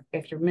pathway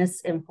if you're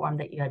misinformed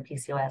that you had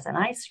PCOS. And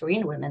I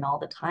screen women all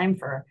the time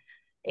for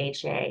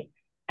HA,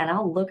 and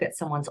I'll look at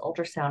someone's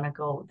ultrasound and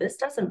go, this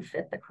doesn't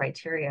fit the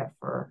criteria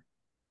for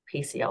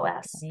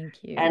PCOS.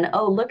 Thank you. And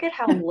oh, look at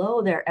how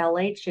low their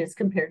LH is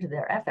compared to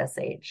their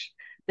FSH.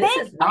 This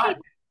is not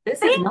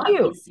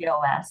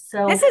PCOS.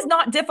 So this is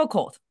not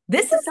difficult.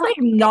 This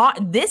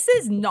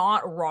is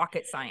not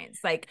rocket science.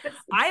 Like,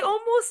 I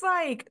almost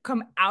like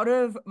come out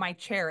of my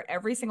chair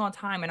every single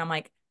time and I'm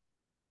like,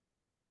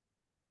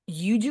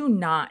 you do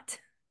not,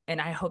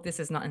 and I hope this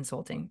is not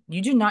insulting,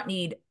 you do not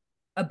need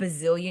a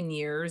bazillion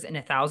years and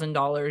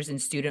 $1,000 in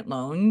student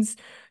loans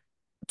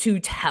to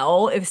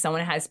tell if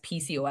someone has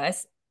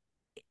PCOS.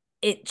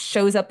 It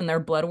shows up in their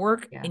blood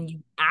work and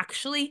you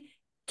actually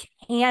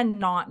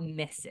cannot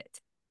miss it.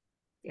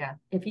 Yeah.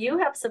 If you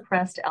have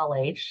suppressed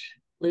LH,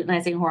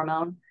 luteinizing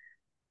hormone,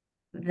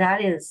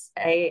 that is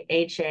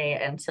HA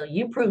until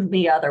you prove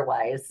me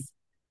otherwise.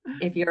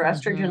 If your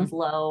estrogen's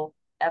low,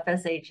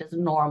 FSH is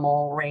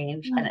normal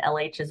range, and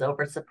LH is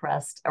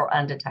oversuppressed or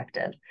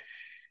undetected.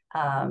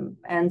 And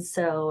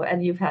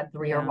you've had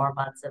 3 or more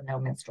months of no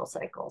menstrual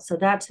cycle. So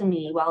that, to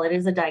me, while it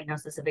is a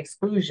diagnosis of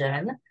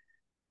exclusion,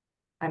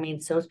 I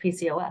mean, so is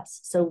PCOS.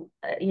 So,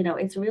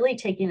 it's really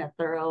taking a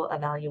thorough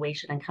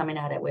evaluation and coming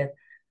at it with,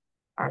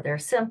 are there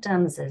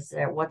symptoms?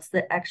 What's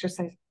the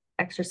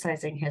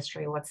exercising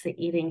history? What's the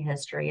eating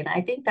history? And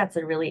I think that's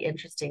a really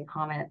interesting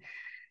comment,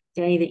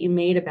 Danny, that you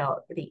made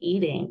about the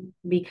eating,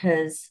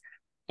 because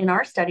in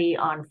our study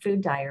on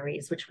food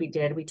diaries, which we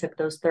did, we took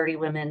those 30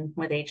 women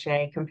with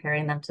HA,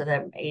 comparing them to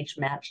the age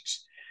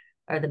matched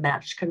or the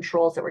matched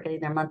controls that were getting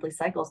their monthly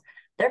cycles.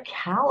 Their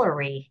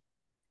calorie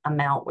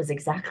amount was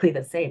exactly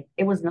the same.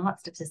 It was not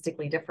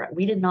statistically different.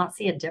 We did not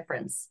see a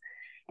difference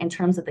in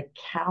terms of the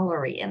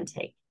calorie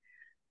intake.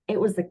 It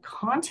was the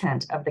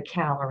content of the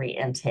calorie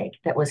intake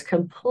that was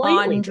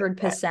completely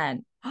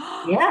 100%.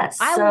 Yes.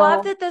 I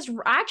love that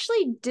I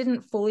actually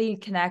didn't fully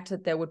connect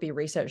that there would be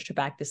research to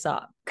back this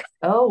up.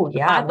 Oh,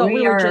 yeah. I thought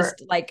we were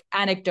just like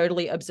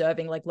anecdotally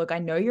observing, like, look, I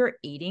know you're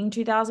eating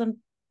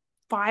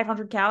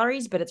 2,500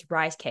 calories, but it's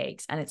rice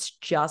cakes and it's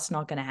just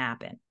not going to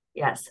happen.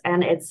 Yes.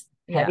 And it's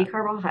heavy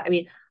carbohydrate. I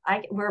mean,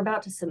 we're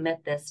about to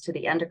submit this to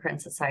the Endocrine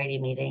Society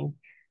meeting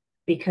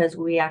because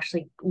we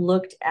actually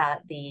looked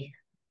at the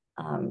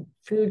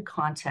food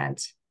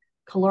content,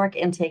 caloric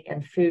intake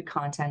and food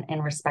content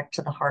in respect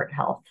to the heart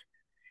health.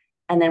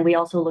 And then we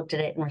also looked at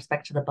it in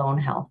respect to the bone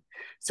health.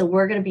 So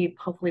we're going to be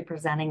hopefully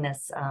presenting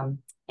this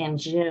in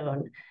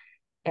June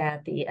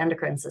at the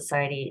Endocrine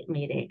Society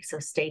meeting. So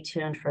stay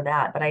tuned for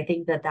that. But I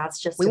think that that's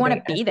just we want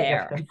to be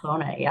there.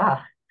 Component.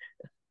 Yeah.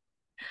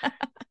 That's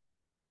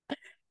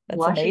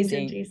Washington,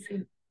 amazing.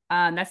 D.C.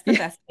 That's the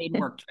best paid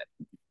work trip.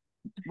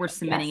 We're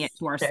submitting it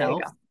to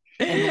ourselves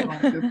and we're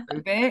going to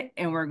approve it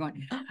and we're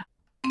going.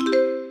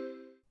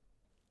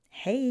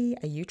 Hey,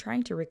 are you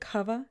trying to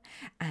recover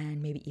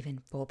and maybe even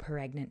fall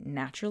pregnant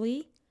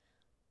naturally?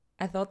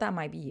 I thought that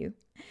might be you.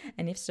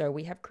 And if so,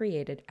 we have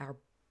created our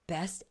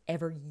best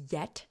ever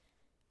yet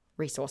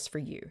resource for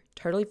you.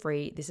 Totally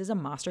free. This is a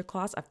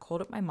masterclass. I've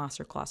called it my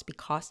masterclass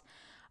because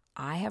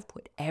I have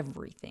put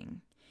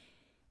everything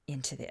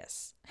into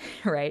this,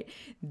 right?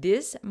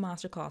 This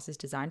masterclass is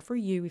designed for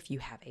you if you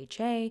have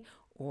HA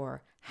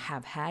or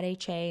have had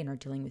HA and are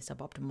dealing with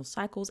suboptimal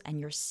cycles and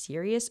you're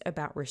serious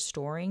about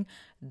restoring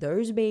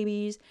those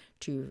babies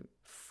to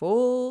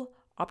full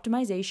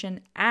optimization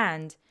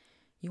and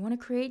you want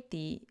to create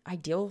the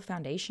ideal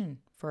foundation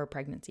for a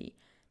pregnancy.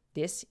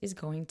 This is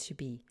going to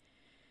be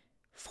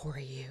for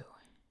you.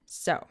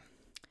 So,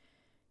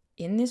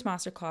 in this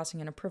masterclass, I'm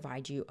going to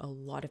provide you a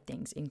lot of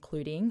things,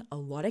 including a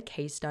lot of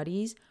case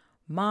studies,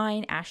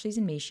 mine, Ashley's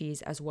and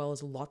Mishi's, as well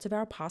as lots of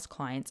our past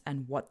clients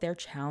and what their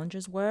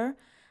challenges were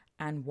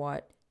and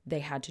what they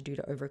had to do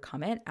to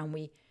overcome it. And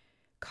we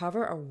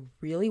cover a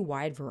really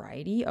wide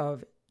variety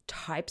of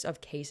types of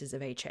cases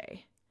of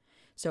HA.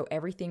 So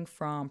everything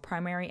from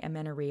primary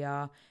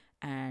amenorrhea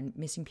and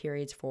missing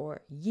periods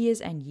for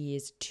years and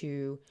years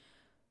to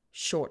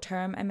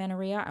short-term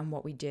amenorrhea and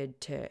what we did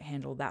to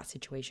handle that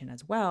situation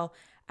as well,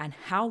 and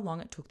how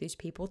long it took these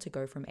people to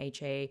go from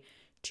HA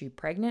to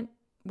pregnant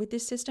with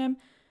this system,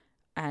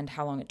 and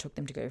how long it took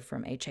them to go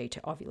from HA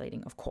to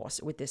ovulating, of course,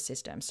 with this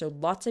system. So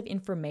lots of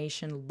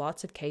information,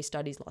 lots of case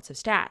studies, lots of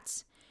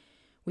stats.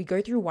 We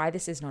go through why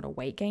this is not a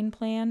weight gain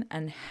plan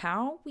and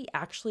how we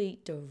actually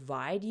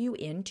divide you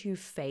into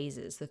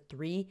phases, the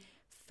 3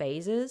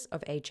 phases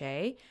of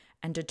HA,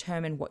 and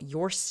determine what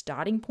your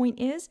starting point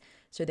is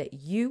so that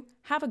you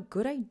have a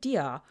good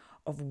idea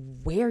of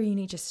where you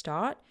need to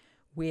start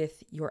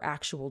with your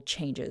actual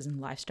changes in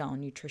lifestyle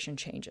and nutrition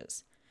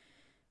changes.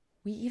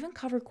 We even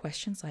cover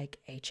questions like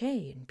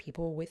HA and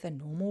people with a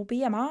normal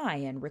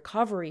BMI and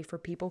recovery for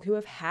people who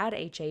have had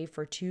HA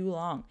for too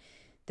long.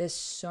 There's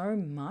so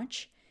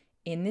much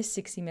in this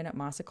 60-minute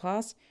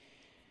masterclass.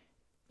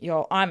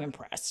 Yo, I'm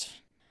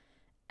impressed.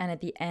 And at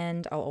the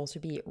end, I'll also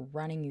be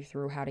running you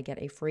through how to get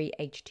a free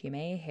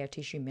HTMA, hair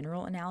tissue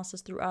mineral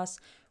analysis through us,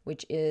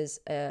 which is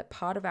a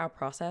part of our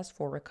process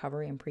for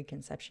recovery and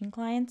preconception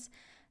clients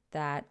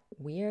that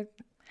we're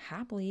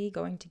happily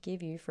going to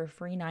give you for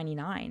free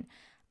 $99.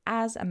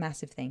 as a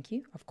massive thank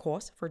you, of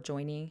course, for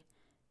joining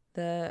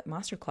the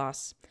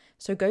masterclass.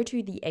 So go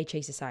to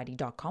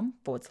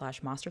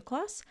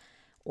thehasociety.com/masterclass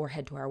or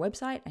head to our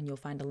website and you'll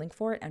find a link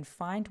for it and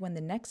find when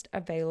the next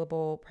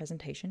available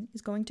presentation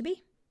is going to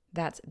be.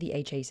 That's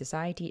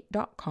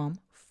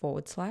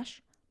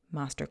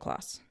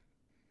thehasociety.com/masterclass.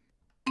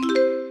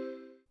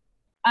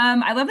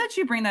 I love that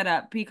you bring that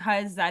up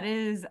because that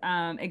is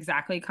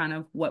exactly kind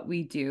of what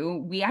we do.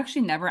 We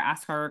actually never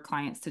ask our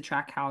clients to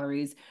track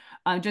calories,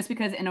 just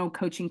because in a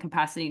coaching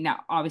capacity.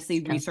 Now,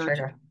 obviously,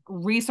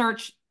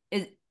 research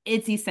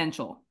it's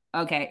essential.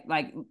 Okay,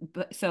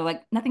 so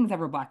nothing's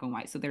ever black and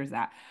white. So there's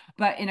that.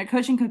 But in a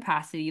coaching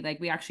capacity, like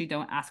we actually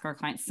don't ask our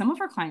clients. Some of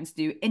our clients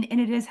do, and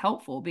it is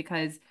helpful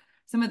because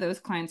some of those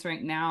clients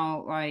right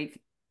now,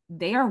 like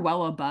they are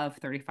well above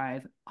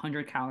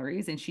 3,500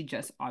 calories and she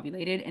just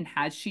ovulated. And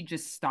had she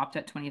just stopped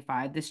at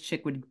 25, this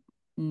chick would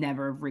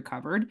never have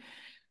recovered.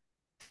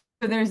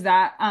 So there's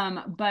that.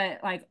 But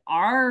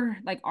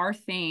our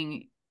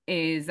thing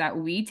is that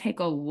we take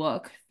a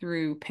look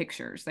through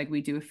pictures. Like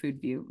we do a food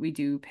view, we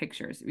do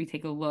pictures, we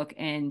take a look.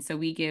 And so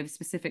we give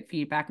specific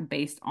feedback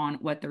based on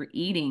what they're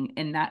eating.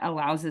 And that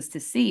allows us to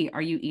see,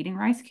 are you eating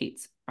rice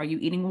cakes? Are you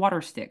eating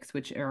water sticks,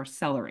 which are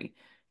celery?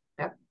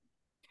 Yep.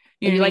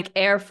 Are you like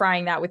air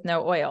frying that with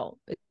no oil?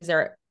 Is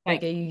there are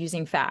you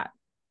using fat?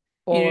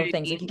 All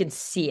things like you can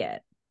see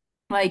it.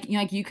 Like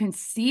you can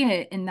see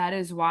it, and that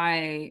is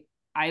why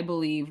I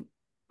believe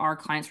our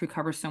clients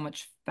recover so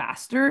much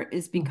faster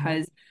is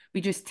because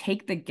we just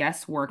take the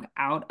guesswork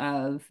out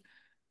of,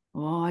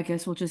 well, I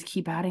guess we'll just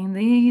keep adding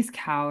these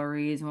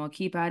calories and we'll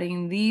keep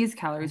adding these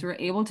calories. We're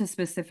able to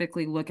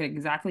specifically look at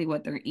exactly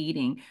what they're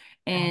eating.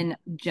 And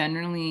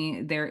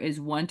generally there is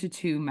 1 to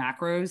 2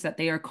 macros that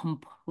they are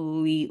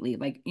completely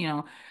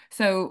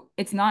so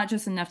it's not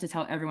just enough to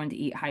tell everyone to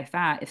eat high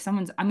fat.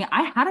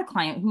 I had a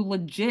client who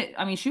legit,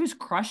 she was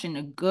crushing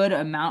a good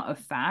amount of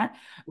fat,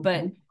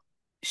 but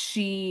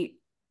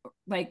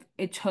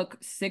it took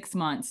 6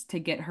 months to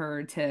get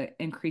her to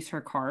increase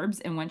her carbs.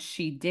 And once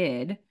she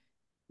did,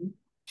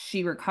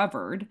 she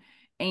recovered.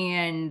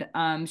 And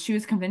she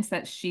was convinced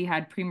that she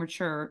had not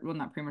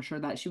premature,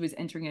 that she was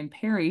entering in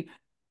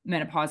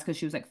perimenopause because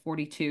she was like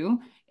 42.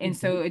 And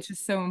so it's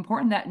just so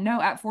important that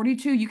no, at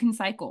 42, you can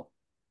cycle.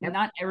 Yep.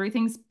 Not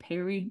everything's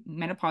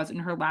perimenopause,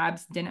 and her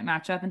labs didn't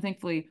match up. And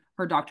thankfully,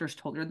 her doctors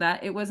told her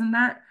that it wasn't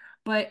that.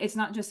 But it's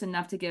not just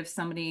enough to give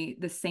somebody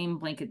the same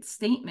blanket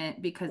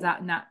statement because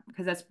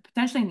that's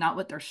potentially not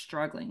what they're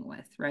struggling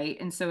with, right?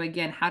 And so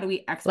again, how do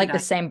we expedite like the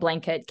same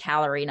blanket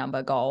calorie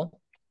number goal?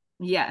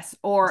 Yes.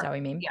 Or is that what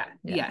you mean? Yeah.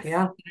 Yes.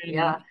 Yeah. You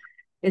know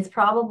It's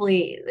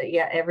probably,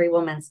 every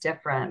woman's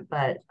different,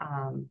 but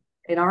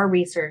in our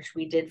research,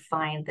 we did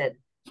find that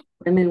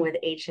women with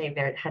HA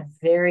had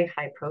very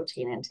high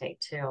protein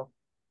intake too.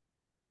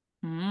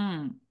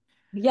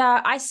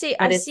 Yeah, I see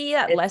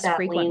that less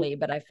frequently,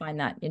 but I find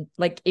that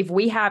if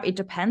we have, it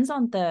depends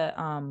on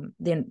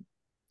the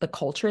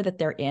culture that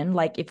they're in.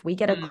 Like if we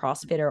get a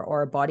CrossFitter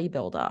or a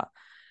bodybuilder,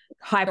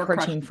 high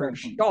protein for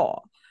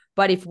sure.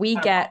 But if we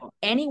get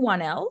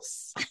anyone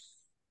else,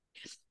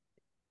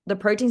 the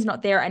protein's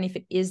not there. And if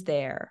it is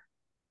there,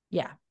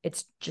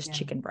 it's just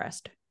chicken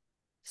breast.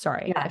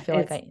 Sorry. I feel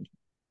like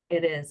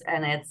it is.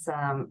 And it's,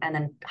 and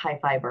then high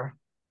fiber.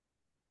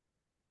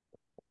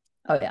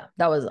 Oh yeah.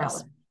 That was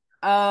us.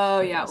 Oh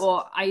yeah.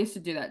 Well, I used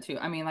to do that too.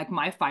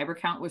 My fiber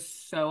count was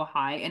so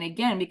high. And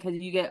again, because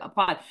you get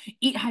applied,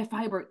 eat high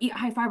fiber,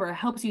 it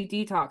helps you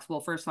detox. Well,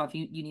 first off,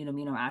 you need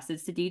amino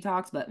acids to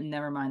detox, but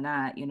never mind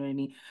that, you know what I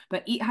mean?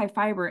 But eat high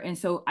fiber. And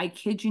so I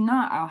kid you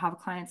not, I'll have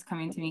clients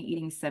coming to me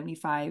eating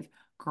 75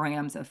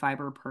 grams of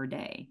fiber per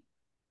day.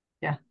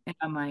 Yeah. And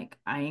I'm like,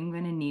 I am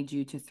going to need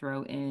you to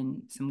throw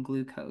in some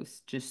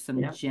glucose, just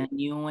some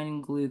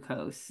genuine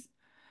glucose.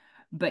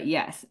 But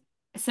yes.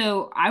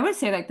 So I would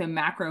say the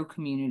macro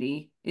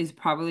community is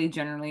probably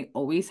generally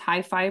always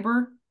high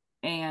fiber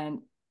and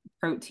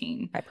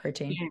protein. High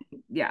protein.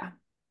 Yeah.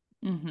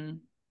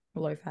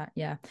 Low fat.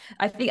 Yeah.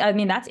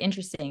 That's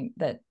interesting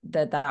that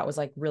was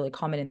really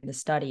common in the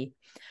study.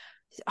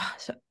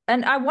 So,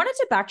 and I wanted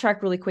to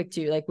backtrack really quick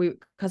too,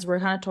 because we're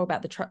kind of talking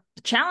about the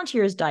challenge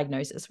here is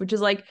diagnosis, which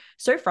is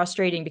so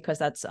frustrating because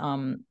that's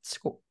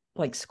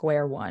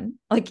square one.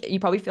 You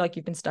probably feel like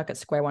you've been stuck at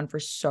square one for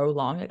so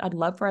long. I'd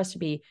love for us to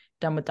be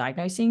done with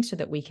diagnosing so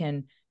that we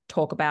can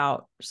talk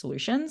about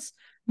solutions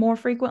more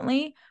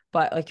frequently,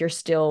 but you're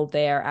still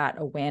there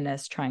at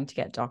awareness, trying to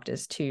get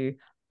doctors to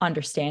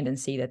understand and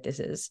see that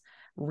this is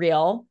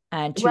real.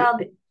 And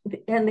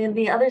and then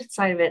the other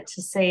side of it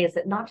to say is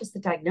that not just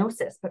the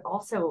diagnosis, but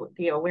also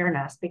the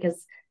awareness,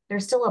 because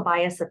there's still a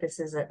bias that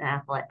this is an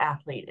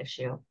athlete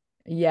issue.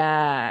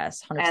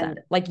 Yes, 100%.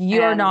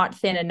 You're not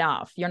thin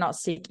enough. You're not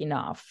sick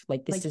enough.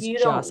 This is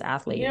just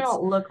athletes. You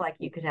don't look like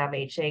you could have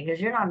HA because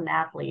you're not an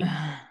athlete.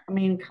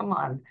 Come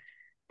on.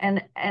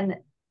 And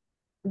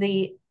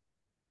the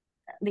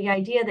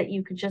idea that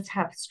you could just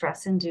have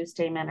stress-induced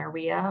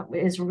amenorrhea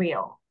is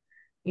real.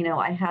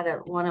 I had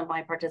one of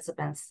my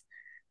participants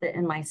that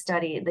in my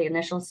study, the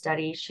initial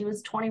study, she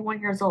was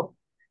 21 years old.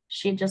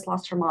 She had just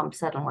lost her mom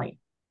suddenly.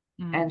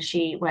 and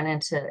she went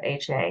into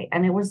HA,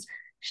 and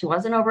she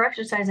wasn't over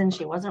exercising,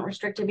 she wasn't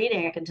restrictive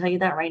eating. I can tell you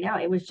that right now.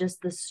 It was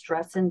just the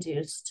stress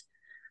induced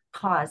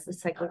cause, the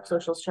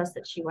psychosocial stress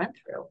that she went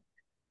through.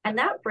 And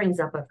that brings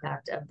up a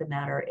fact of the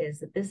matter is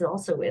that this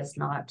also is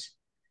not,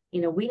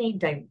 we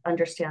need to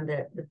understand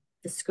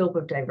the scope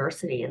of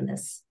diversity in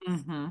this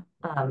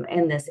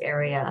in this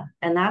area.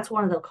 And that's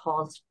one of the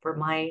calls for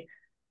my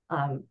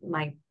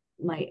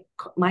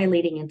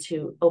leading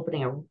into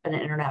opening an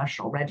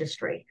international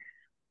registry,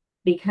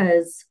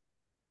 because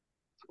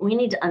we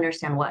need to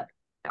understand what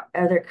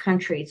other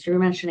countries. You're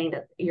mentioning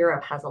that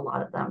Europe has a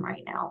lot of them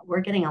right now.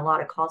 We're getting a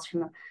lot of calls from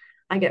them.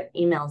 I get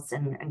emails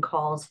and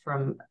calls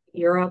from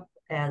Europe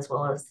as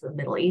well as the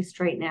Middle East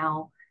right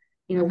now.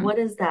 What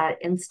is that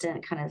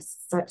instant kind of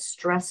such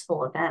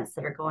stressful events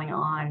that are going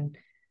on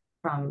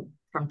from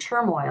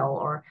turmoil,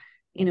 or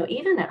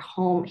even at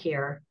home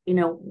here,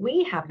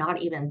 we have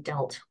not even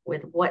dealt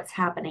with what's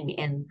happening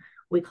in,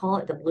 we call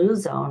it the blue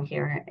zone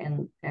here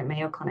in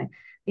Mayo Clinic.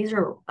 These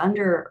are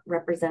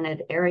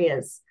underrepresented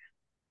areas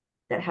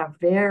that have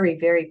very,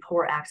 very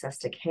poor access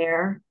to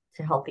care,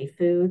 to healthy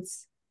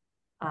foods,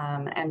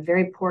 and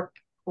very poor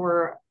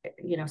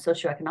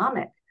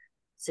socioeconomic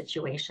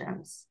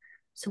situations.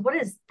 So what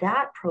does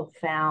that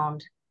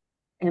profound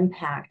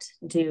impact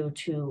do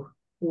to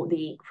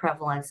the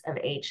prevalence of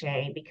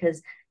HA?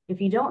 Because if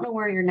you don't know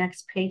where your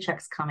next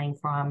paycheck's coming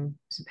from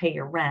to pay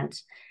your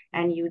rent,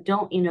 and you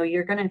don't,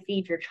 you're going to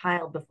feed your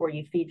child before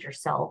you feed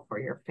yourself, or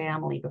your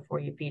family before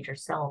you feed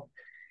yourself,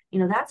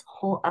 that's a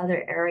whole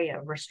other area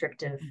of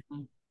restrictive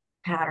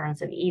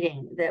patterns of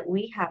eating that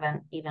we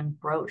haven't even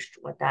broached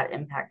what that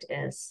impact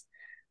is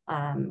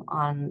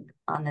on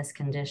this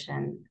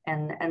condition.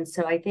 And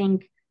so I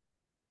think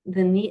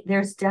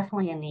there's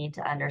definitely a need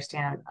to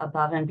understand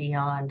above and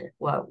beyond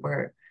what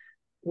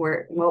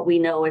we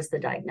know is the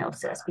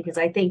diagnosis, because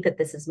I think that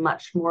this is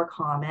much more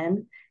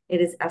common. It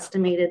is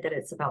estimated that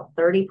it's about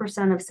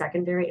 30% of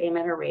secondary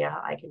amenorrhea.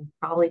 I can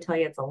probably tell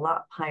you it's a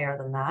lot higher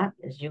than that,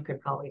 as you could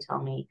probably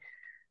tell me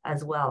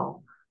as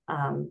well.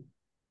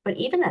 But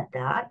even at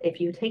that,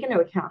 if you take into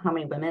account how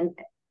many women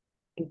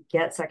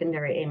get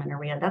secondary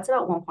amenorrhea, that's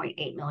about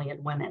 1.8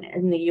 million women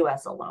in the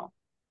US alone.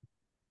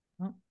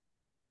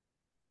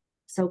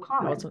 So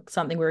common. Well, it's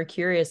something we're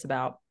curious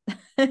about.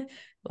 What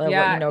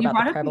about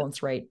the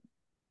prevalence rate.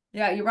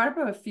 Yeah, you brought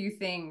up a few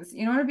things.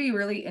 It would be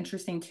really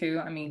interesting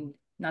too. I mean,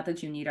 not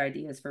that you need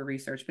ideas for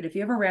research, but if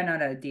you ever ran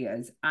out of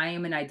ideas, I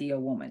am an idea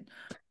woman.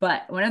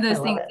 But one of those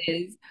things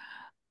is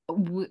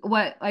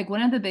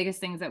one of the biggest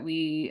things that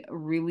we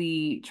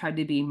really try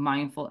to be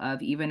mindful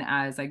of, even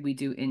as we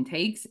do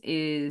intakes,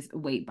 is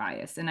weight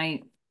bias. And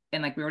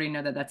we already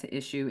know that that's an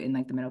issue in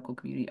the medical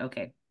community.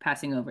 Okay,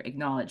 passing over,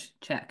 acknowledge,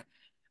 check.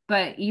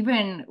 But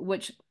even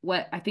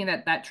what I think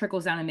that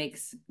trickles down and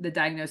makes the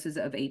diagnosis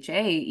of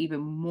HA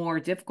even more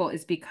difficult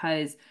is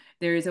because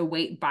there is a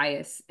weight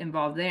bias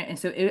involved there. And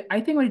so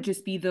I think it would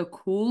just be the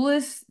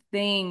coolest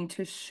thing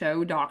to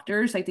show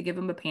doctors, to give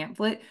them a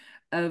pamphlet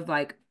of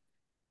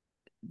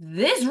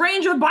this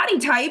range of body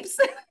types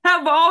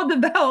have all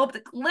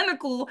developed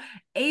clinical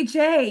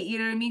HA, you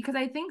know what I mean? Because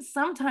I think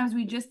sometimes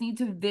we just need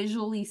to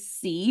visually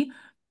see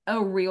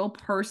a real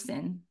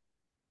person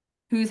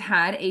who's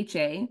had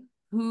HA,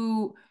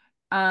 who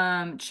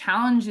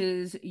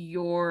challenges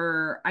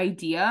your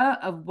idea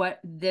of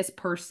what this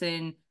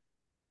person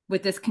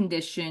with this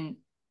condition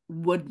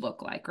would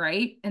look like,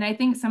 right? And I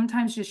think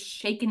sometimes just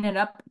shaking it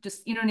up,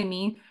 just, you know what I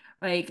mean?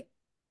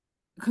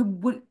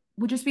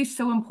 Would just be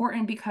so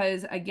important,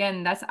 because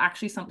again, that's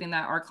actually something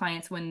that our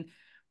clients, when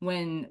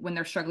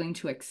they're struggling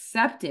to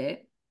accept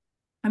it.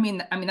 I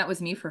mean, that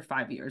was me for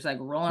 5 years,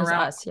 rolling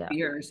around us, yeah. 5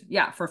 years.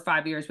 Yeah, for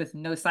 5 years with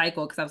no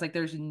cycle, because I was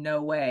there's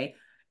no way,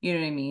 you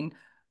know what I mean?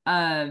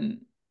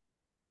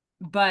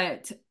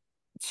 But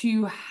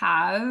to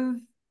have,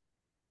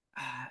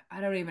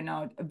 I don't even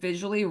know,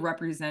 visually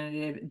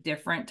representative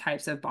different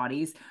types of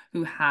bodies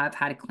who have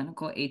had a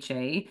clinical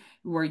HA,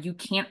 where you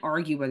can't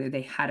argue whether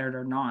they had it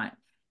or not.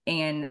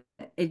 And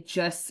it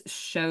just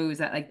shows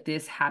that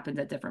this happens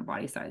at different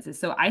body sizes.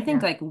 So I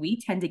think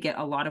we tend to get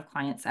a lot of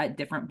clients at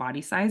different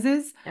body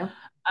sizes. Yep.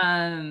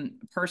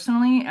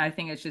 Personally, I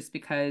think it's just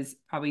because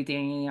probably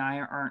Danny and I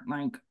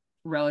aren't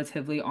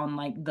relatively on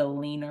the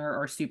leaner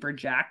or super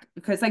jacked,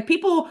 because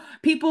people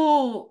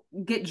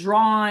get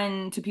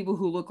drawn to people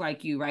who look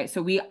like you, right?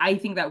 So I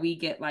think that we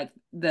get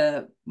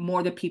the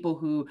people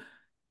who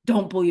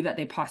don't believe that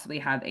they possibly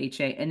have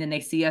HA, and then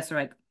they see us,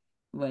 they're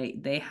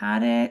wait, they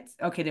had it?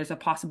 Okay, there's a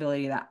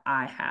possibility that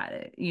I had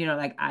it,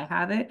 I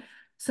have it.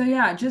 So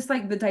yeah, just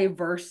the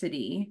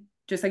diversity,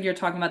 just you're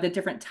talking about the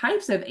different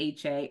types of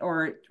HA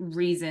or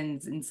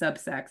reasons and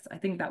subsects, I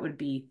think that would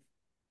be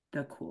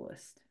the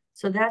coolest.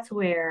 So that's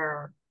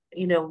where,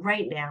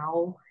 right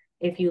now,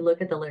 if you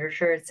look at the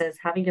literature, it says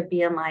having a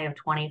BMI of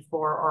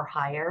 24 or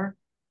higher,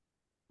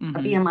 a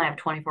BMI of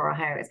 24 or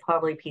higher is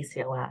probably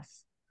PCOS.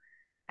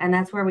 And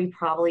that's where we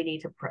probably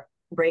need to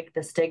break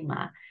the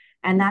stigma.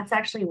 And that's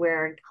actually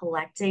where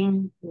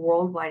collecting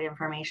worldwide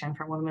information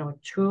from women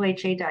with true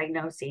HA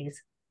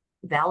diagnoses,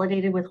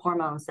 validated with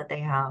hormones that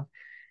they have,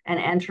 and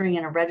entering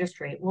in a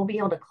registry, we'll be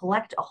able to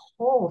collect a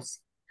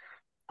host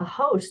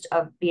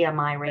of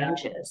BMI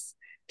ranges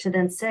to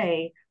then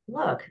say,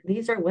 look,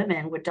 these are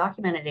women with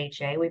documented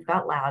HA. We've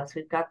got labs,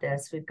 we've got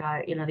this, we've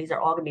got, these are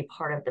all going to be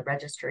part of the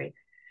registry.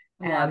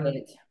 Love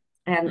it.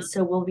 And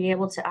so we'll be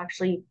able to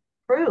actually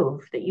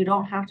prove that you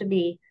don't have to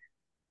be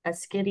a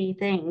skitty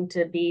thing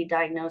to be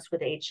diagnosed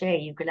with HA.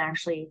 You can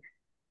actually,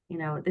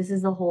 this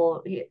is the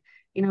whole,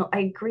 I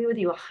agree with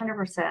you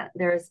 100%.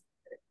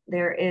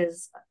 There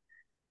is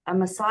a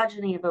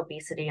misogyny of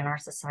obesity in our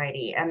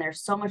society, and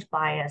there's so much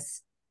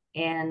bias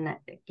in,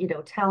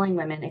 telling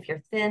women if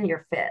you're thin,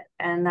 you're fit.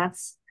 And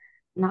that's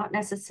not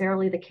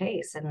necessarily the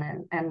case.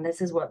 And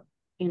this is what,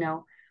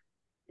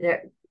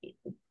 there,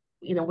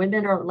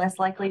 women are less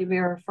likely to be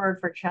referred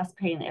for chest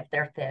pain if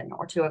they're thin,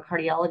 or to a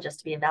cardiologist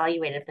to be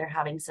evaluated if they're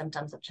having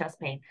symptoms of chest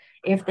pain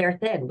if they're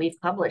thin. We've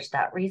published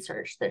that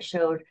research that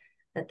showed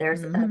that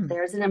there's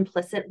an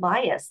implicit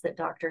bias that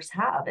doctors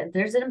have, and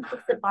there's an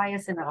implicit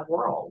bias in our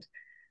world,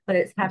 but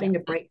it's having to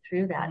break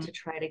through that to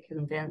try to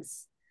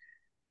convince,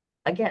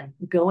 again,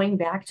 going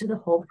back to the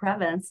whole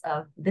prevalence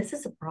of this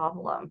is a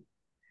problem.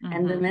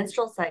 And the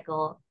menstrual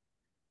cycle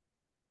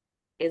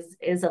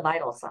is a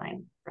vital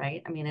sign,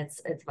 right? I mean,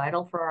 it's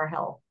vital for our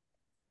health.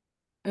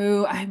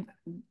 Oh,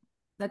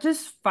 that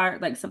just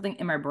fired, like something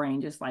in my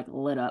brain just like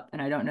lit up,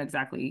 and I don't know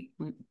exactly,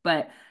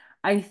 but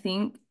I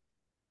think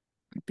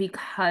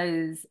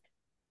because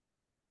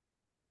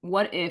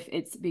what if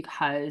it's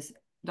because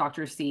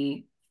doctors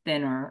see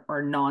thinner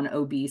or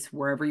non-obese,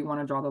 wherever you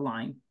want to draw the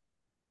line,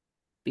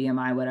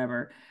 BMI,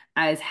 whatever,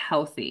 as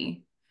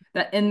healthy,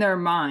 that in their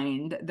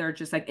mind, they're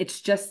just like, it's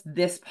just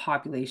this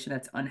population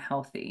that's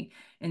unhealthy.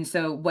 And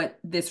so what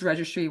this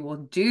registry will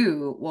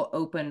do will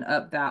open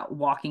up that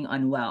walking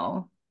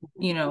unwell.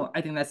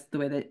 I think that's the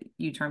way that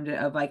you termed it,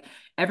 of like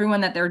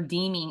everyone that they're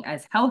deeming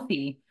as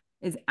healthy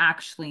is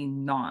actually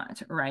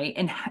not, right?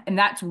 And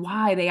that's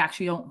why they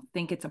actually don't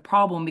think it's a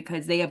problem,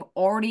 because they have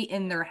already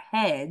in their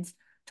heads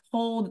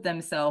told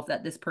themselves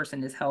that this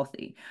person is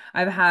healthy.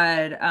 I've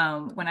had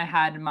when I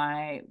had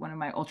one of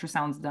my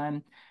ultrasounds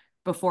done,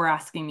 before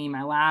asking me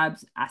my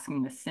labs,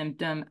 asking the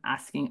symptom,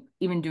 asking,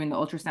 even doing the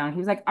ultrasound, he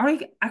was like, I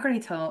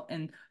already tell,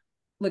 and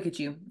look at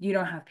you, you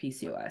don't have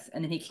PCOS.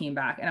 And then he came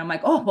back and I'm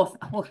like, oh,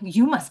 well,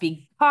 you must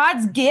be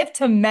God's gift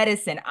to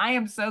medicine. I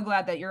am so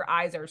glad that your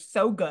eyes are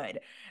so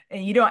good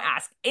and you don't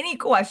ask any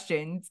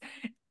questions,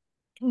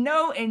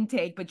 no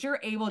intake, but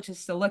you're able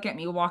just to look at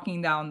me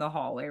walking down the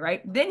hallway,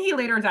 right? Then he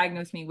later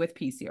diagnosed me with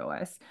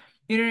PCOS.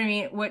 You know what I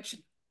mean?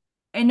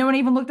 And no one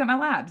even looked at my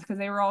labs because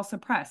they were all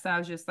suppressed. And I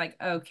was just like,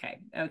 okay.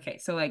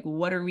 So like,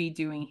 what are we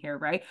doing here,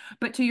 right?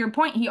 But to your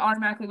point, he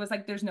automatically was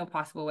like, there's no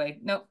possible way.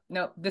 Nope,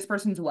 this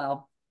person's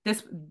well.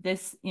 This,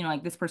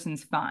 like this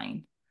person's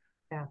fine.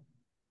 Yeah.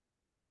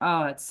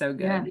 Oh, it's so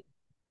good.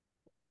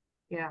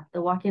 Yeah,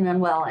 the walking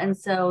unwell. And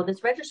so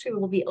this registry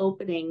will be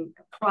opening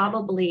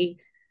probably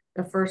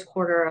the first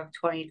quarter of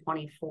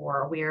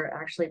 2024. We are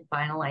actually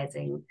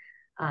finalizing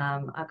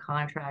a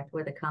contract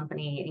with a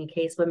company in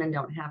case women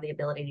don't have the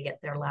ability to get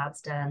their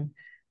labs done,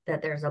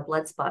 that there's a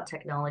blood spot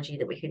technology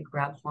that we can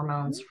grab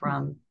hormones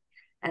from.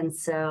 And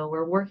so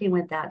we're working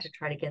with that to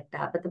try to get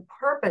that. But the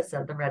purpose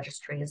of the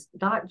registry is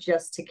not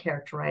just to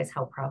characterize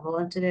how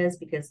prevalent it is,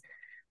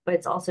 but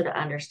it's also to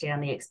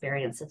understand the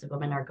experiences that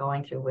women are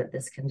going through with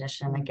this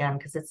condition, again,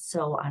 because it's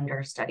so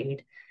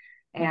understudied.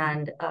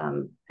 And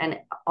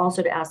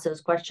also to ask those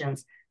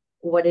questions.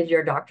 What did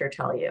your doctor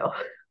tell you?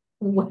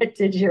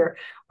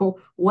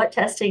 What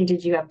testing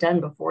did you have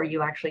done before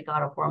you actually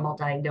got a formal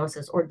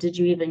diagnosis, or did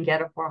you even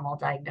get a formal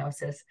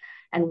diagnosis?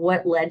 And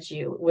what led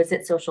you? Was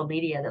it social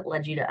media that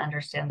led you to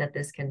understand that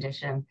this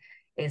condition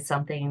is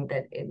something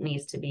that it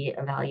needs to be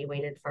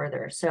evaluated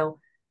further? So,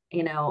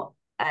 and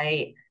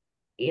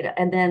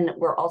then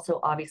we're also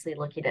obviously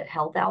looking at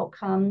health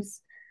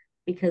outcomes,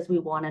 because we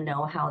want to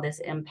know how this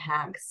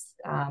impacts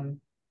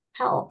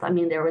health. I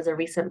mean, there was a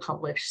recent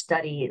published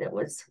study that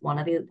was one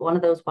of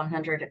those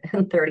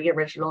 130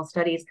 original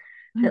studies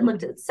that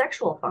looked at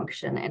sexual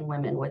function in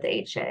women with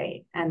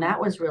HA. And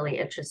that was really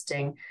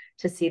interesting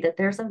to see that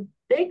there's a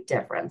big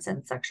difference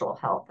in sexual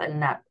health.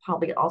 And that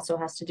probably also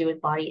has to do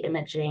with body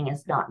imaging.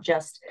 Is not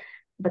just,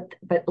 but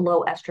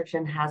low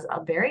estrogen has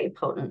a very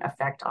potent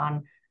effect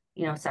on,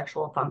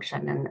 sexual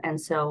function. And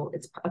so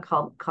it's a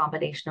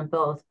combination of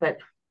both. But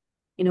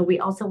we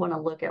also want to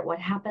look at what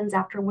happens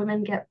after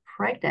women get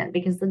pregnant,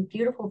 because the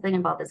beautiful thing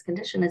about this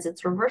condition is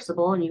it's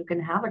reversible and you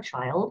can have a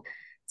child.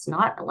 It's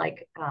not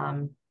like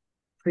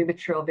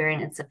premature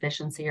ovarian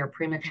insufficiency or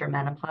premature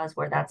menopause,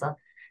 where that's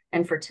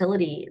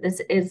infertility.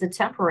 This is a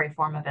temporary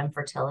form of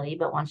infertility,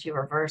 but once you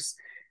reverse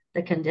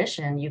the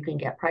condition, you can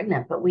get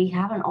pregnant. But we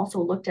haven't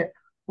also looked at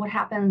what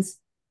happens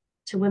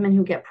to women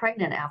who get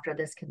pregnant after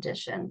this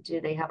condition.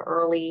 Do they have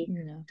early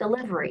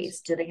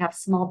deliveries? Do they have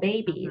small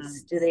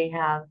babies? Do they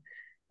have,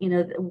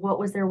 what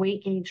was their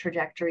weight gain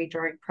trajectory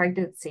during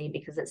pregnancy?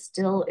 Because it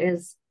still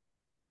is,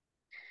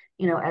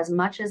 as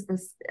much as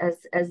this,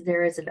 as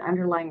there is an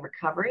underlying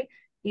recovery,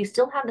 you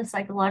still have the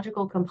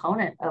psychological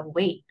component of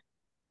weight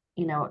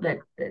that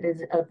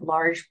is a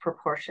large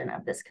proportion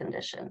of this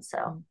condition.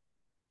 So,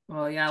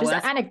 well, yeah, just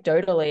well,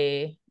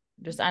 anecdotally,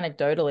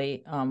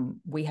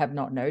 we have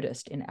not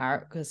noticed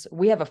because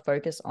we have a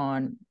focus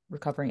on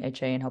recovering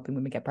HA and helping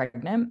women get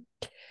pregnant.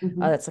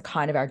 That's a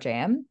kind of our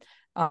jam.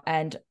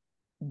 And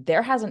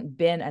there hasn't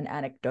been an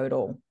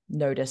anecdotal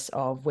notice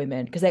of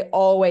women, because they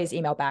always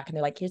email back and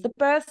they're like, here's the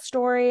birth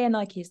story and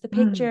like, here's the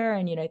picture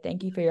and,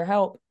 thank you for your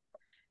help.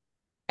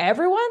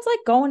 Everyone's like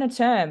going to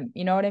term,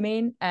 you know what I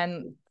mean?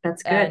 And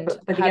that's good.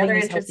 But the other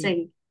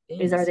interesting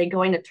is, are they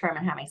going to term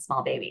and having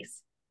small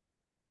babies?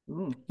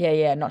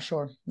 Yeah, not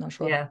sure.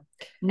 Yeah.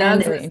 No,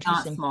 really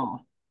interesting. Not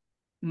small.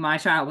 My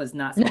child was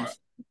not small.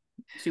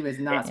 She was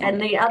not small. And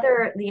the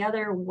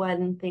other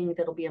one thing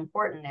that'll be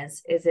important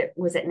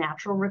was it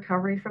natural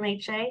recovery from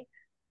HA?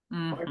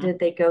 Or did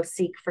they go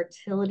seek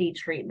fertility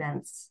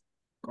treatments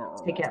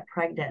to get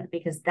pregnant?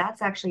 Because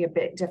that's actually a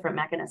bit different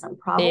mechanism.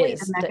 Probably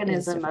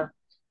the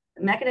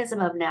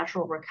mechanism of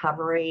natural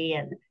recovery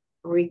and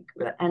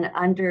reversing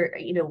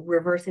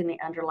the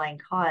underlying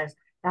cause,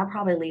 that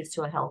probably leads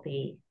to a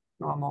healthy,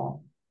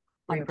 normal,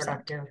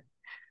 reproductive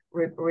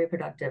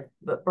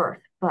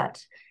birth.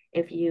 But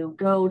if you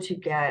go to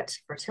get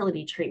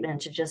fertility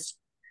treatment to just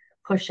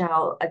push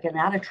out a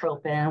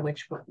gonadotropin,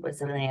 which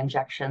was in the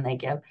injection they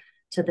give,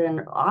 to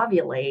then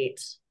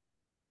ovulate,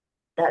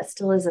 that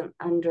still isn't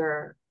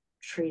under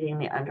treating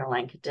the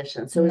underlying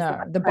condition. So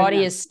no, the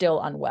body is still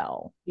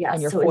unwell. Yeah,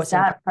 and you're so forcing is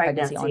that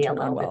pregnancy pregnancy a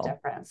little bit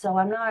different? So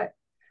I'm not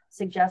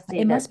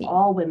suggesting that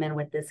all women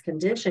with this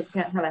condition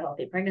can't have a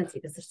healthy pregnancy,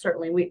 because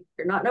certainly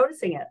you're not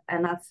noticing it,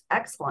 and that's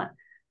excellent.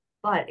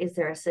 But is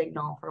there a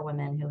signal for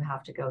women who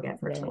have to go get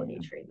fertility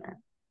treatment?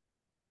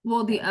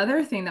 Well, the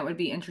other thing that would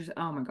be interesting,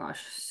 oh my gosh,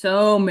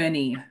 so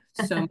many.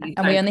 And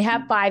we only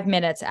have 5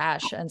 minutes,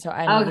 Ash. And so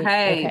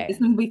okay, it's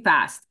going to be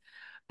fast.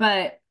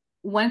 But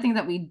one thing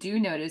that we do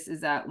notice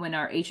is that when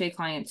our HA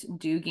clients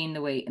do gain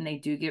the weight and they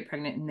do get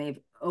pregnant and they've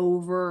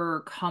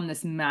overcome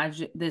this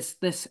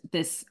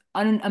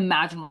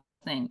unimaginable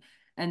thing,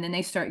 and then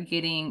they start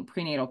getting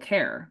prenatal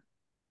care,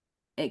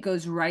 it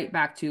goes right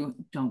back to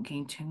don't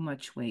gain too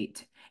much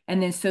weight.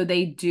 And then so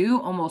they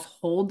do almost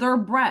hold their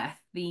breath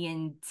the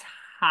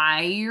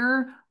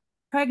entire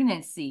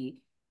pregnancy,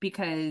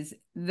 because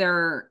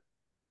they're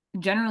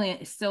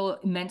generally still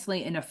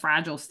mentally in a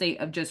fragile state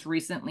of just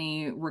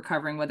recently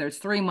recovering, whether it's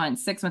 3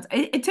 months, 6 months.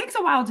 It takes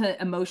a while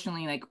to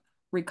emotionally like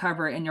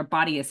recover, and your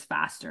body is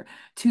faster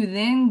to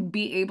then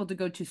be able to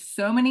go to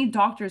so many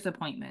doctor's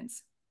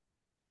appointments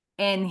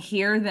and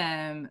hear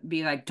them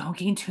be like, don't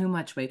gain too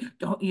much weight.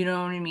 Don't, you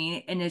know what I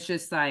mean? And it's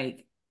just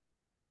like,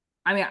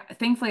 I mean,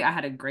 thankfully I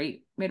had a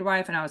great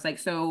midwife, and I was like,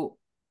 so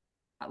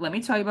let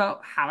me tell you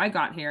about how I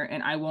got here,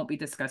 and I won't be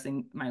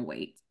discussing my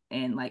weight,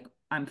 and like,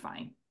 I'm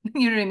fine.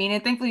 You know what I mean?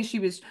 And thankfully she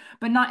was,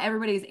 but not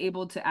everybody is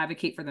able to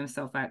advocate for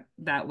themselves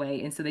that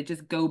way. And so they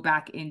just go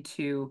back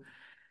into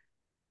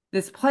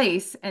this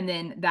place, and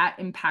then that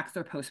impacts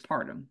their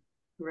postpartum.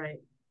 Right.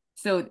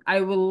 So I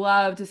would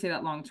love to say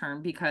that long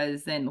term,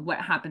 because then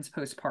what happens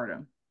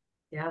postpartum?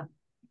 Yeah.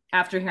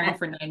 After hearing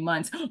for 9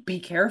 months,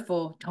 be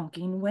careful, don't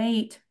gain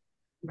weight.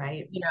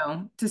 Right.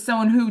 To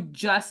someone who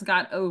just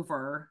got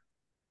over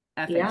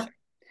FHA.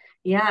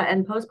 Yeah.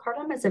 And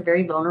postpartum is a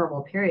very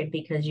vulnerable period,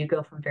 because you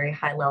go from very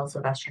high levels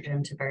of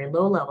estrogen to very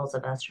low levels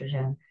of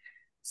estrogen.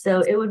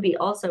 So it would be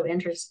also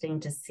interesting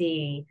to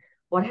see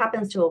what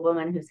happens to a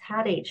woman who's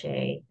had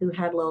HA, who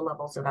had low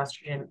levels of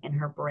estrogen in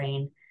her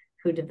brain,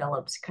 who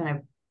develops kind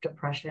of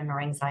depression or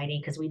anxiety,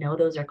 because we know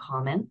those are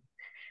common.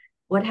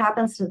 What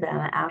happens to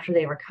them after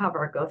they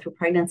recover, go through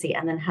pregnancy,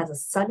 and then has a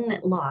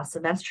sudden loss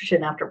of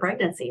estrogen after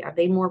pregnancy? Are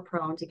they more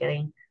prone to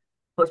getting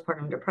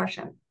postpartum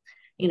depression?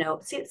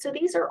 So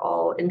these are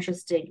all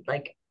interesting,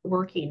 like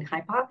working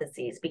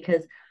hypotheses,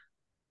 because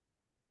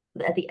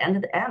at the end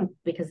of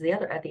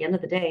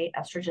the day,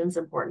 estrogen's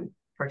important,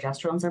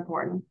 progesterone's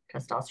important,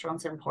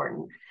 testosterone's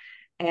important,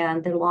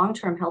 and the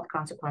long-term health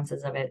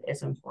consequences of it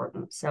is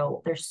important.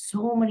 So there's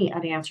so many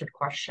unanswered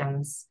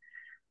questions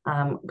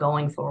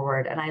going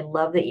forward. And I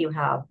love that you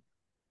have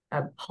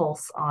a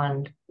pulse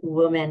on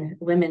women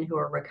who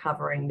are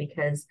recovering,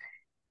 because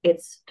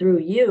it's through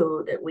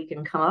you that we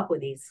can come up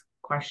with these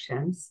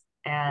questions.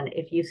 And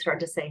if you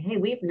start to say, hey,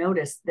 we've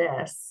noticed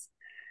this,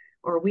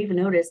 or we've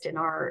noticed in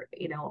our,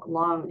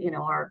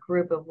 our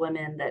group of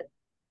women that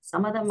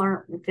some of them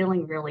aren't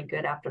feeling really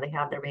good after they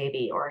have their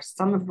baby, or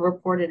some have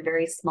reported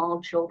very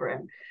small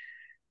children,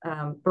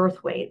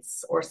 birth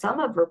weights, or some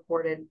have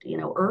reported,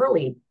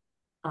 early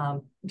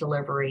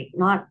delivery,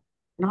 not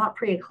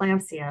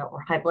preeclampsia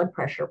or high blood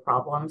pressure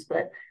problems,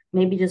 but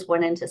maybe just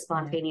went into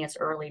spontaneous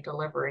early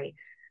delivery.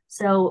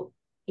 So,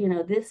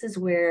 this is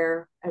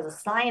where, as a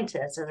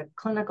scientist, as a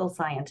clinical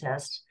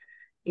scientist,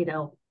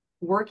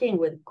 working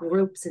with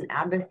groups and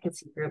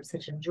advocacy groups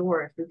such as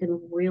yours, we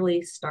can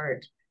really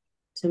start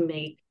to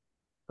make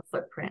a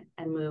footprint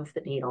and move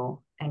the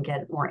needle and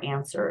get more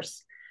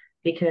answers.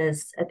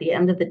 Because at the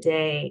end of the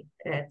day,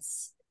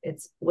 it's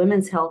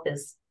women's health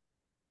is,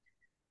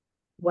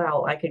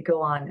 wow, I could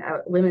go on.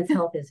 Women's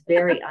health is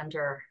very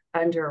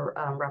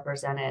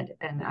represented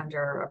and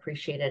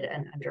underappreciated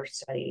and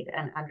understudied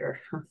and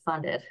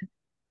underfunded.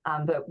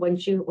 But when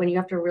you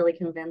have to really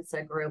convince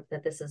a group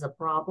that this is a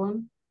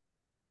problem,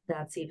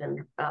 that's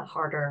even a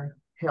harder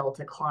hill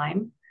to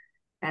climb.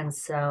 And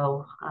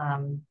so,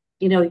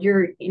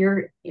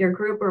 your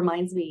group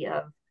reminds me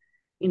of,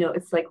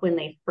 it's like when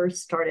they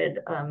first started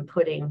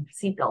putting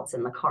seatbelts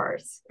in the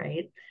cars,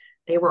 right?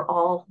 They were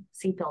all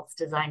seatbelts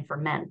designed for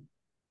men.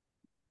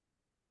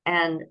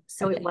 And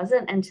so it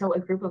wasn't until a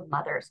group of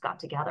mothers got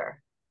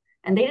together,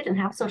 and they didn't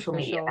have social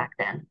media back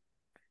then,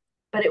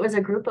 but it was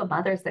a group of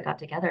mothers that got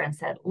together and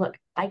said, look,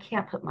 I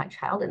can't put my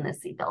child in this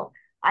seatbelt.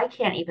 I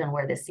can't even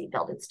wear this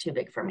seatbelt. It's too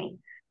big for me.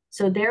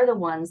 So they're the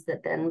ones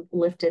that then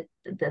lifted,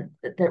 that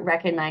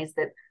recognize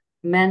that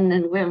men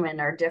and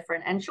women are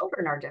different and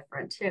children are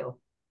different too.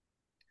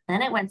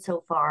 Then it went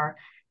so far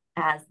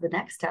as the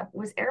next step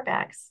was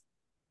airbags.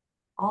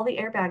 All the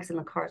airbags in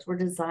the cars were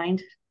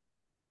designed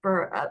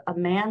for a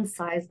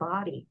man-sized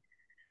body.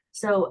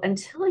 So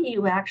until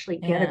you actually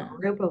get a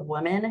group of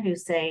women who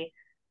say,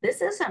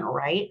 this isn't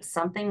right,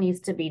 something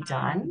needs to be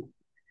done,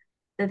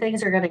 the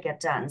things are going to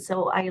get done.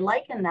 So I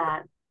liken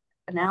that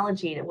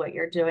analogy to what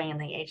you're doing in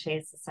the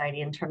HA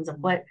Society in terms of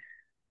what,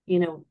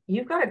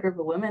 you've got a group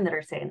of women that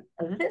are saying,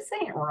 this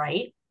ain't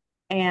right,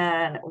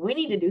 and we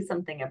need to do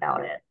something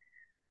about it.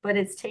 But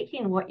it's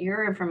taking what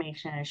your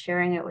information and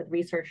sharing it with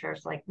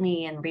researchers like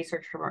me and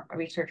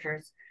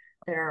researchers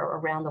that are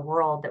around the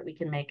world that we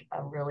can make an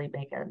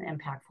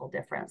impactful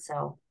difference.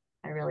 So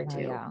I really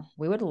do. Yeah,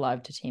 we would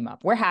love to team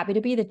up. We're happy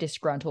to be the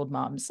disgruntled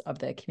moms of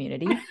the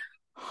community.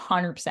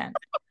 100%.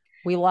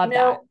 We love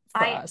that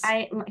for us.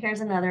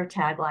 Here's another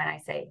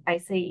tagline I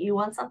say, you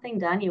want something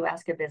done, you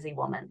ask a busy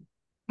woman.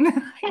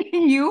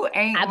 You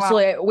ain't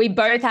absolutely.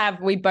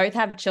 We both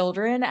have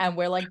children, and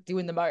we're like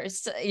doing the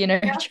most,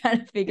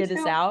 trying to figure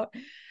this out.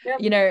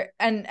 Yep.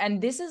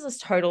 And this is a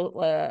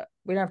total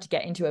we don't have to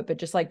get into it, but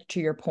just like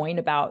to your point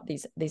about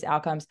these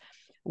outcomes,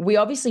 we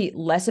obviously,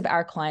 less of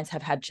our clients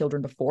have had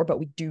children before, but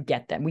we do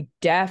get them. We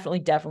definitely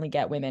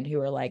get women who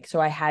are like, so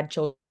I had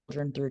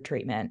children through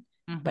treatment,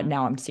 but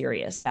now I'm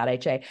serious about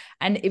HA.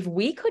 And if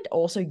we could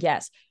also,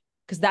 yes,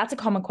 because that's a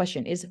common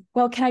question is,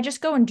 well, can I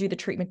just go and do the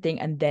treatment thing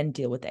and then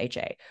deal with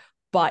HA?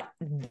 But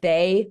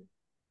they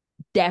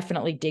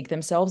definitely dig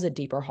themselves a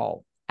deeper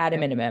hole at a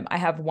minimum. I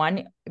have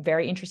one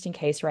very interesting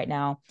case right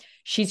now.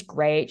 She's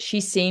great. She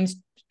seems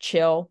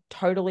chill,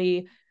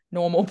 totally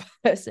normal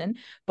person,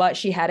 but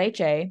she had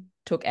HA,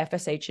 took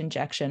FSH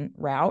injection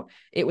route.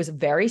 It was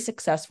very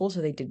successful.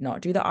 So they did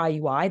not do the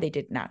IUI. They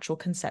did natural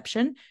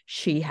conception.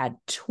 She had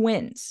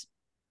twins.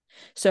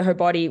 So her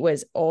body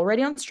was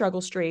already on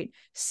struggle street.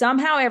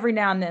 Somehow every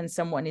now and then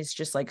someone is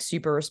just like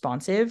super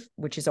responsive,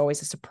 which is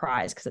always a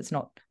surprise because it's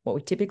not what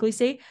we typically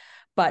see.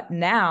 But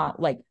now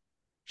like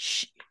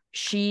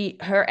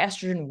her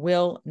estrogen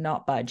will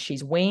not budge.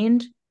 She's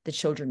weaned. The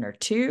children are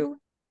 2,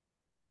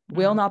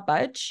 will not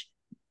budge.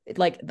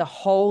 Like the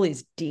hole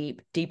is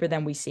deeper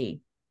than we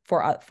see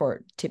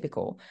for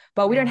typical,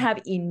 but we don't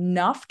have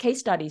enough case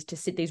studies to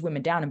sit these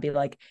women down and be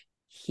like,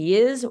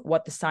 here's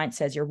what the science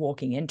says you're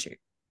walking into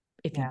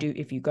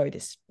if you go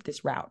this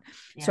route.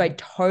 So I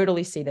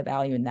totally see the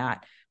value in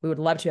that. We would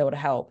love to be able to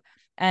help.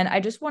 And I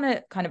just want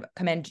to kind of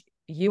commend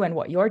you and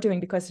what you're doing,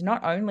 because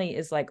not only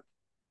is like,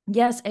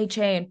 yes,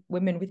 HA and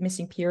women with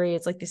missing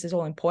periods, like this is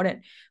all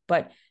important,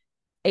 but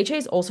HA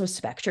is also a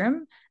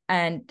spectrum,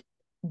 and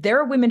there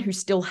are women who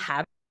still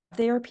have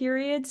their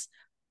periods,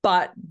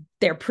 but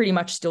they're pretty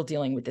much still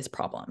dealing with this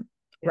problem.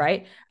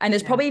 Right. And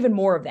there's probably even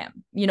more of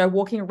them,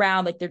 walking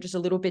around like they're just a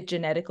little bit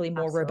genetically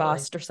more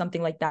robust or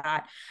something like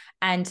that.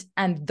 And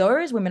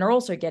those women are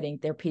also getting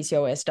their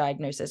PCOS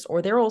diagnosis,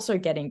 or they're also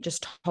getting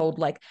just told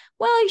like,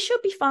 well, you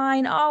should be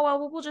fine. Oh,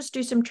 well, we'll just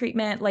do some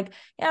treatment. Like,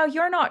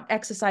 you're not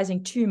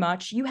exercising too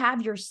much. You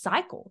have your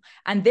cycle.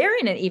 And they're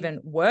in an even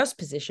worse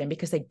position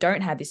because they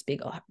don't have this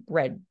big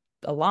red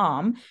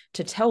alarm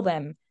to tell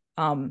them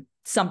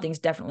something's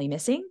definitely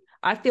missing.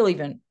 I feel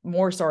even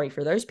more sorry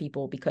for those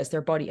people because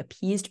their body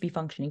appears to be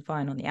functioning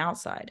fine on the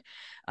outside.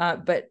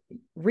 But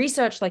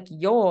research like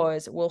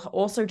yours will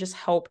also just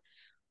help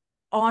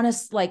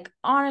honest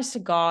to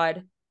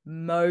God,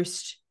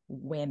 most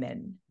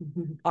women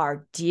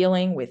are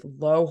dealing with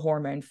low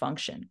hormone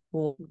function.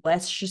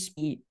 Let's just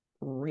be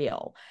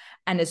real.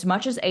 And as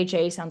much as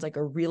HA sounds like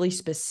a really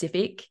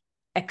specific,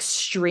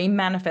 extreme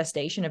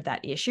manifestation of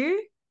that issue,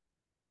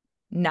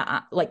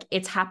 like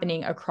it's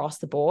happening across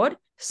the board.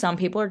 Some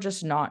people are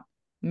just not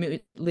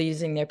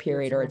losing their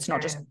period, or it's not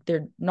just,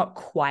 they're not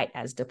quite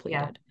as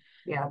depleted.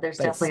 There's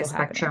definitely a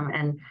spectrum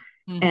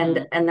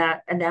happening. And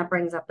that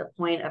brings up the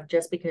point of,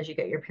 just because you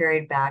get your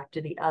period back,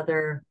 do the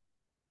other,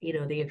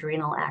 the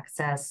adrenal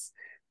access,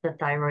 the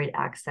thyroid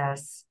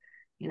access,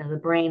 the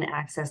brain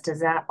access, does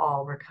that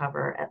all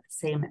recover at the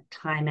same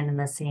time and in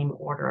the same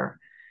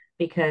order?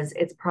 Because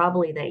it's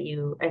probably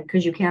that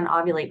because you can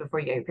ovulate before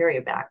you get your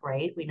period back,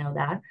 right? We know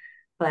that.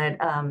 But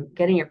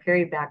getting your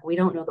period back, we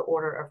don't know the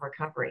order of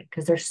recovery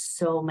because there's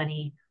so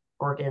many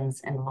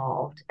organs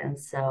involved. And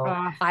so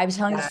I'm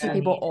telling this that's to a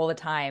people need. all the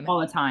time. all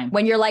the time.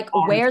 When you're like,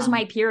 All the where's time.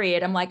 my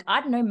period? I'm like,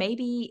 I don't know,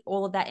 maybe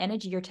all of that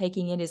energy you're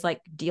taking in is like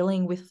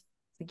dealing with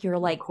your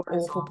like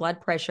awful Cortisol.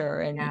 blood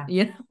pressure and Yeah.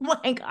 you know,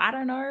 like I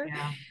don't know.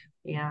 Yeah.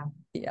 Yeah.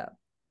 Yeah.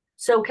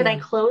 So can I Yeah.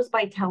 close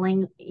by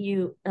telling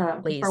you,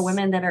 for Please.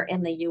 women that are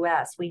in the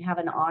US, we have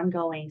an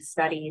ongoing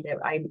study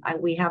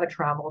that we have a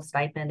travel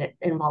stipend. It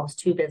involves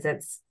 2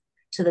 visits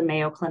to the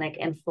Mayo Clinic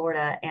in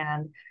Florida,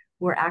 and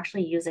we're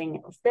actually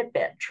using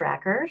Fitbit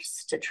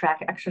trackers to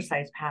track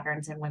exercise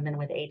patterns in women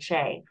with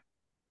HA.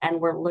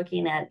 And we're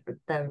looking at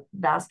the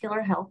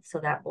vascular health, so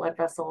that blood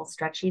vessel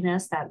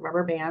stretchiness, that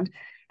rubber band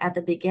at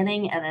the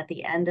beginning and at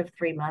the end of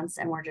 3 months.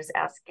 And we're just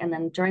asking, and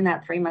then during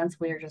that 3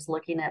 months, we are just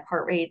looking at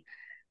heart rate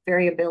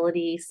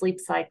variability, sleep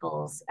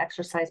cycles,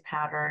 exercise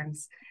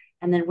patterns.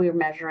 And then we're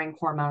measuring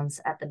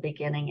hormones at the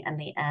beginning and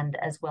the end,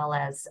 as well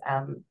as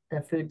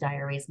the food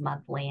diaries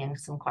monthly and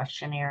some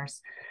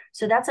questionnaires.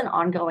 So that's an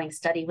ongoing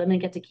study. Women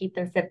get to keep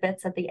their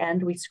Fitbits at the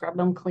end. We scrub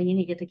them clean.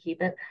 You get to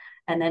keep it.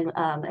 And then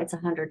it's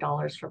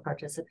 $100 for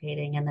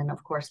participating. And then,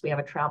 of course, we have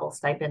a travel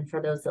stipend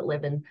for those that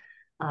live in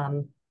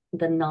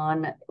the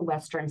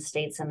non-Western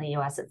states in the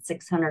US. It's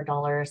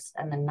 $600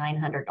 and then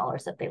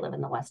 $900 if they live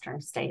in the Western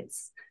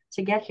states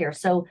to get here.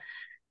 So,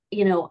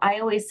 you know, I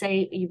always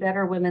say you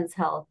better women's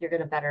health, you're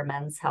going to better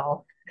men's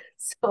health.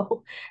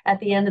 So at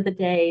the end of the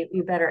day,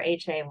 you better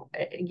HA,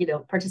 you know,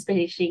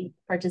 participating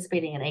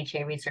in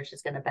HA research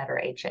is going to better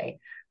HA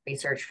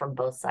research from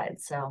both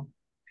sides. So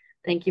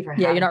thank you for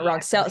having me. Yeah, you're not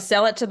wrong.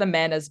 Sell it to the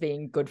men as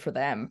being good for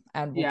them,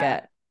 and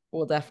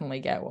we'll definitely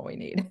get what we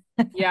need.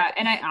 Yeah,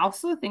 and I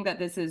also think that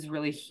this is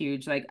really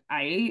huge. Like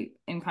I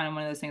am kind of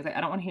one of those things, like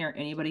I don't want to hear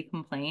anybody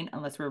complain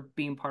unless we're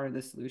being part of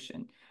the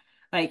solution.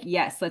 Like,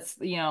 yes, let's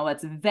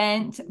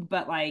vent,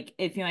 but like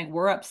if you're like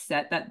we're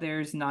upset that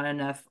there's not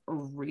enough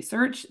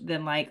research,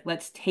 then like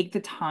let's take the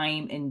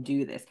time and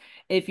do this.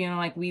 If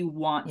like we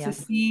want to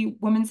see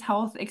women's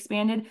health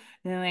expanded,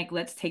 then like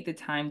let's take the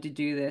time to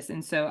do this.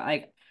 And so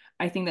like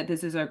I think that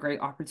this is a great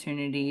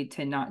opportunity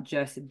to not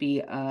just be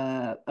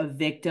a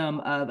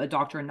victim of a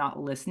doctor not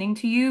listening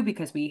to you,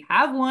 because we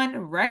have one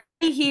right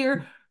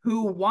here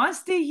who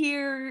wants to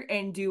hear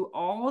and do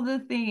all the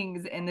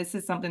things. And this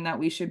is something that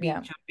we should be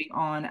jumping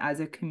on as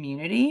a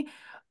community.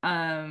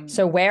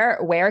 So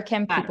where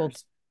can people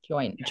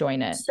join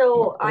it?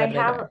 So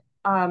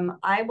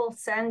I will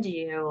send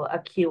you a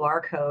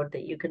QR code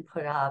that you can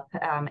put up.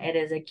 It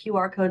is a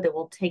QR code that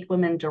will take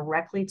women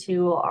directly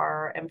to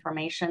our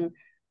information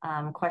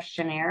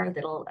questionnaire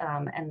that'll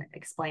and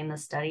explain the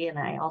study. And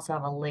I also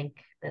have a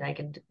link that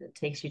that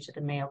takes you to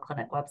the Mayo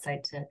Clinic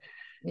website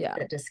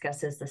that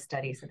discusses the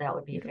study. So that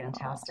would be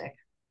fantastic.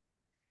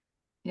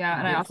 Yeah,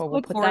 and I also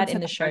we'll put that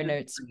in the show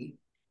notes.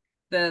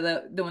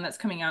 The one that's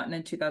coming out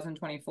in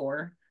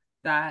 2024,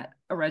 that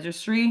a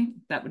registry,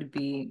 that would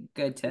be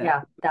good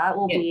to that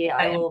will be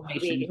I will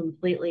be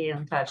completely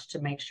in touch to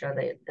make sure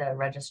that the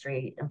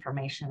registry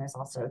information is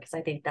also, because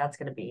I think that's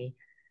going to be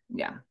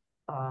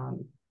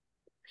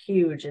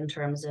huge in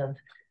terms of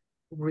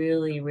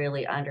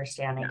really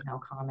understanding how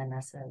common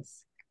this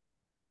is.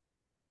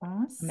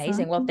 Awesome.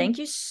 Amazing. Well, thank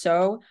you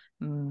so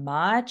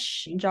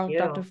much,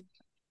 Dr.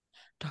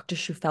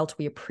 Shufelt.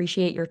 We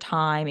appreciate your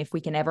time. If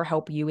we can ever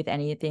help you with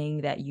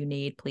anything that you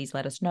need, please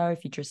let us know,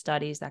 future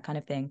studies, that kind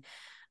of thing.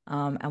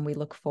 And we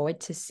look forward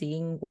to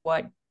seeing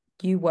what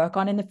you work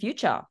on in the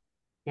future.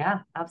 Yeah,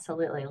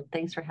 absolutely.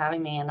 Thanks for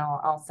having me. And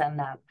I'll send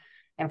that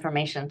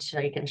information so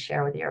you can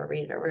share with your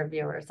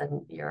reviewers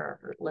and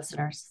your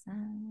listeners.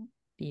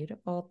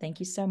 Beautiful. Thank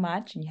you so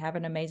much. And you have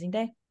an amazing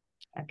day.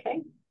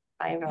 Okay.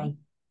 Bye, everyone. Bye.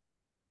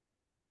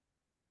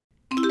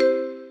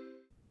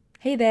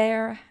 Hey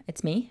there,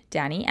 it's me,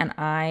 Danny, and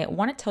I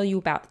want to tell you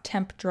about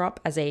Temp Drop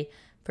as a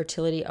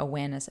fertility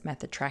awareness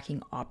method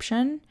tracking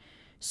option.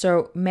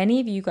 So many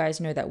of you guys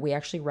know that we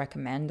actually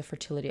recommend the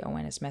fertility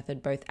awareness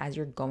method both as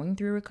you're going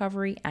through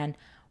recovery and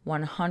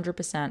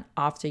 100%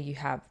 after you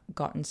have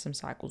gotten some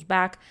cycles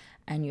back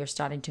and you're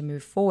starting to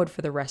move forward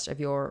for the rest of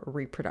your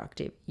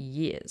reproductive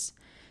years.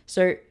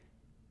 So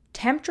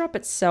Temp Drop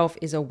itself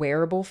is a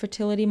wearable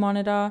fertility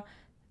monitor,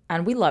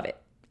 and we love it.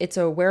 It's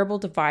a wearable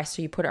device,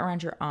 so you put it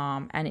around your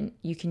arm and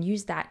you can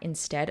use that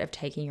instead of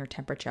taking your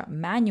temperature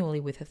manually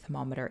with a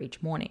thermometer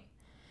each morning.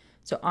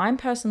 So I'm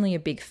personally a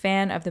big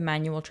fan of the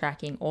manual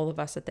tracking. All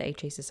of us at the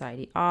HA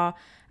Society are,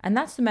 and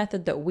that's the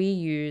method that we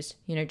use,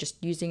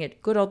 just using a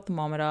good old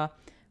thermometer.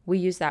 We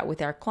use that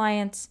with our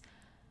clients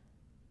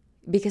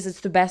because it's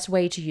the best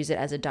way to use it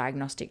as a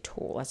diagnostic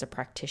tool as a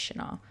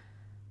practitioner.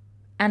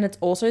 And it's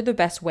also the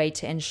best way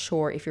to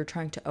ensure, if you're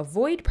trying to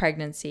avoid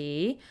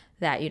pregnancy,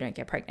 that you don't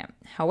get pregnant.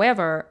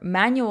 However,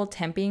 manual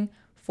temping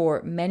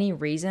for many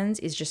reasons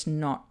is just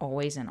not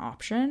always an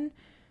option.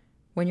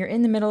 When you're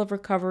in the middle of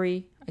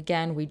recovery,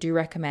 again, we do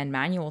recommend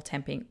manual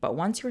temping, but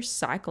once you're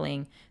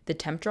cycling, the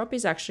Temp Drop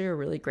is actually a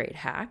really great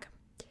hack.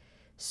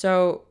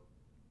 So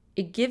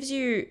it gives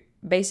you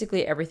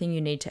basically everything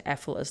you need to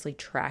effortlessly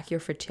track your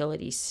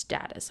fertility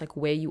status, like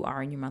where you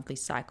are in your monthly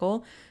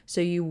cycle.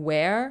 So you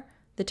wear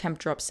the temp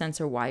drop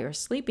sensor while you're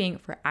sleeping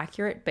for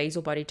accurate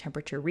basal body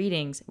temperature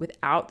readings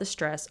without the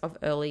stress of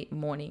early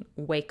morning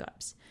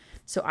wake-ups.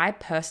 So I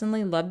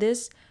personally love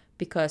this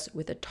because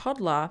with a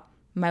toddler,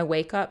 my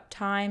wake-up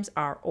times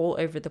are all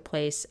over the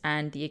place,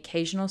 and the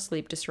occasional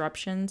sleep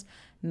disruptions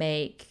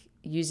make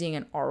using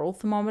an oral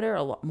thermometer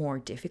a lot more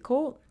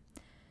difficult.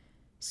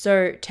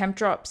 So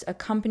TempDrop's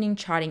accompanying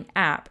charting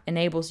app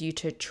enables you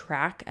to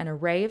track an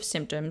array of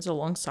symptoms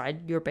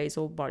alongside your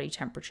basal body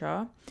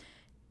temperature.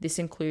 This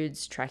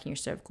includes tracking your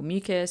cervical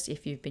mucus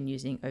if you've been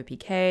using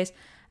OPKs,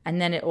 and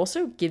then it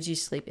also gives you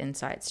sleep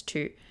insights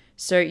too.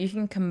 So you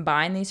can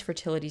combine these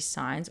fertility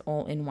signs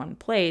all in one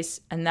place,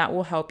 and that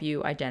will help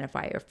you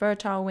identify your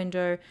fertile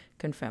window,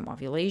 confirm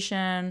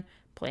ovulation,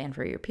 plan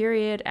for your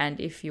period, and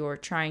if you're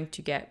trying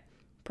to get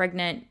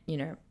pregnant,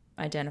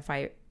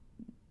 identify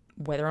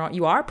whether or not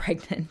you are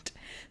pregnant.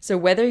 So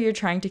whether you're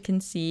trying to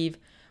conceive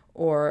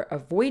or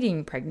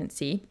avoiding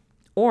pregnancy,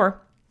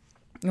 or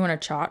you want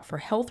to chart for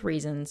health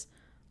reasons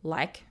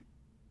like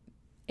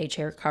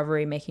HA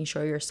recovery, making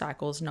sure your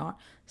cycle's not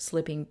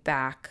slipping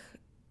back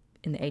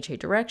in the HA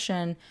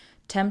direction,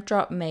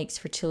 TempDrop makes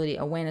fertility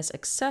awareness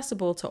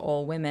accessible to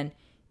all women,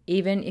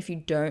 even if you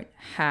don't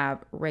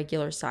have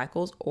regular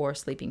cycles or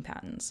sleeping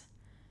patterns.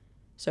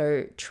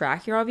 So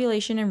track your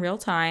ovulation in real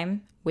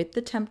time with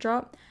the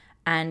TempDrop,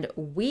 and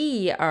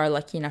we are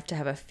lucky enough to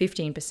have a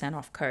 15%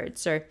 off code.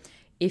 So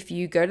if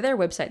you go to their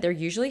website, they're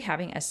usually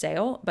having a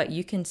sale, but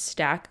you can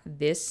stack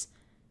this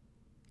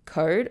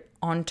code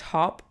on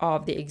top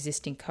of the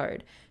existing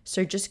code.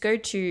 So just go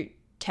to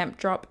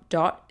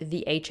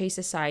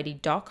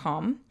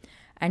tempdrop.thehasociety.com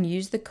and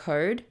use the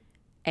code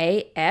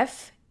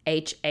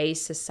AFHA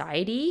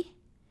Society.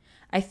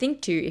 I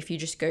think too, if you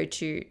just go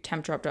to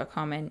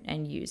tempdrop.com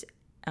and use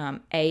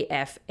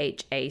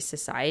AFHA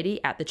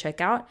Society at the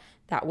checkout,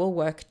 that will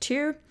work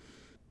too.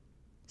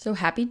 So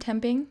happy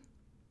temping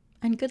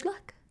and good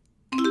luck.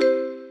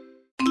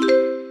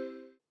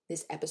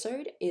 This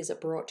episode is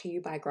brought to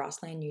you by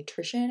Grassland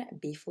Nutrition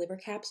beef liver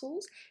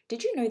capsules.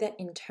 Did you know that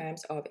in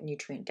terms of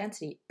nutrient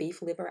density,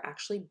 beef liver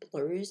actually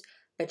blows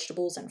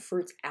vegetables and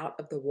fruits out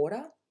of the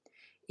water?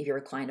 If you're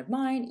a client of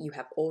mine, you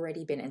have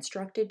already been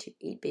instructed to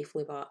eat beef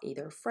liver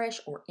either fresh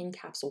or in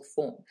capsule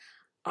form.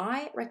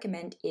 I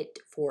recommend it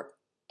for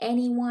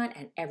anyone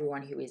and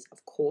everyone who is,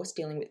 of course,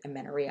 dealing with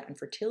amenorrhea and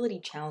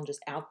fertility challenges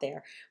out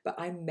there, but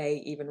I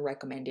may even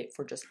recommend it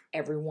for just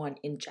everyone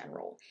in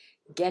general.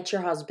 Get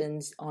your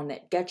husbands on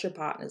it, get your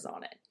partners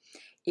on it.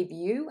 If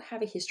you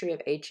have a history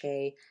of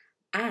HA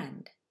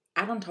and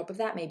add on top of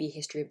that maybe a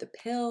history of the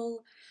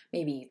pill,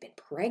 maybe you've been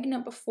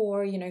pregnant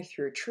before,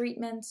 through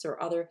treatments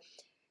or other,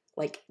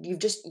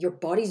 your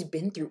body's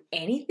been through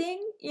anything,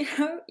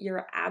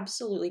 you're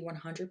absolutely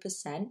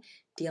 100%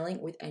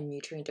 dealing with a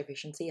nutrient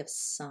deficiency of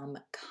some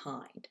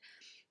kind.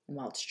 And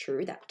while it's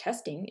true that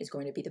testing is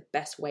going to be the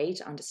best way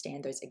to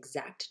understand those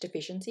exact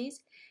deficiencies,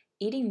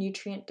 eating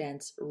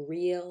nutrient-dense,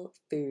 real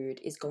food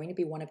is going to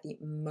be one of the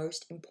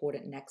most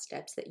important next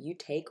steps that you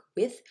take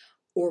with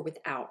or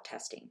without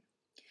testing.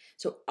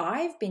 So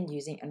I've been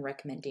using and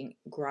recommending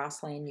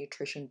Grassland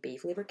Nutrition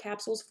beef liver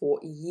capsules for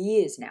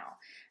years now.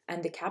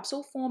 And the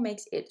capsule form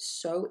makes it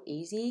so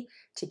easy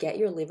to get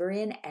your liver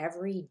in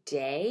every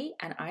day.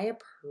 And I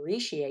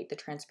appreciate the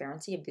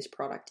transparency of this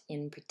product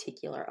in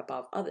particular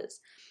above others.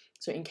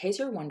 So in case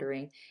you're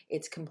wondering,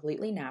 it's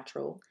completely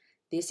natural.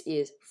 This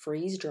is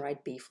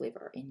freeze-dried beef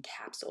liver in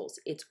capsules.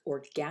 It's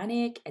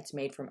organic, it's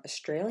made from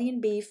Australian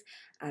beef,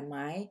 and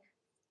my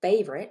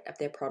favorite of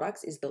their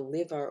products is the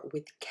liver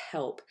with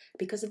kelp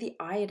because of the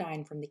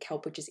iodine from the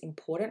kelp, which is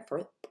important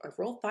for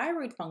overall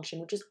thyroid function,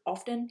 which is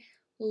often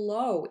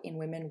low in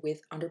women with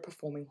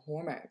underperforming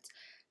hormones.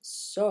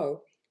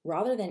 So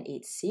rather than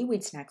eat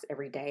seaweed snacks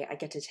every day, I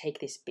get to take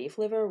this beef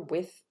liver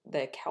with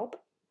the kelp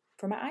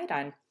for my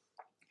iodine.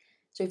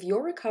 So if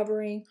you're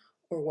recovering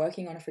or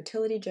working on a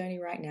fertility journey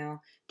right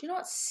now, do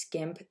not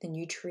skimp the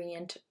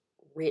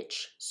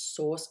nutrient-rich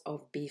source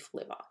of beef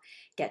liver.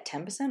 Get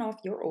 10%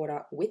 off your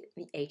order with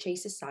the HA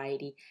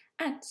Society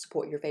and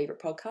support your favorite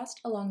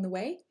podcast along the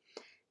way.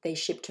 They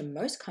ship to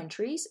most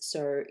countries,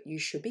 so you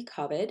should be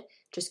covered.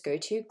 Just go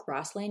to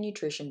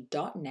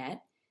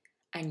grasslandnutrition.net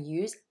and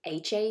use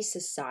HA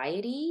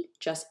Society,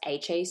 just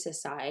HA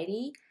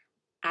Society,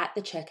 at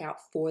the checkout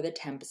for the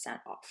 10%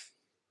 off.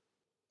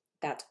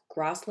 That's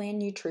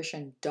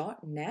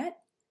grasslandnutrition.net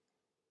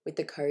with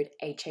the code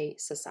HA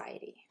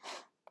Society.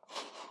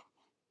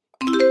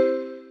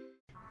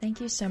 Thank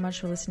you so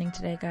much for listening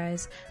today,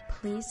 guys.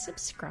 Please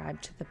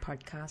subscribe to the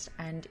podcast,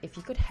 and if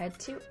you could head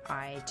to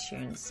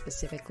iTunes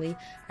specifically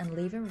and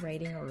leave a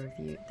rating or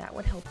review, that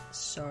would help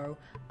so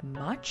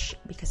much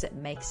because it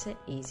makes it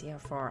easier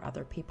for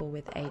other people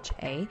with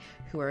HA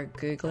who are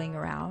Googling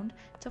around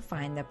to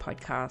find the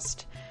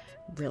podcast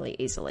really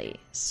easily.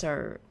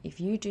 So if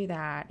you do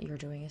that, you're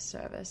doing a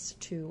service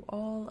to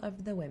all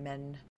of the women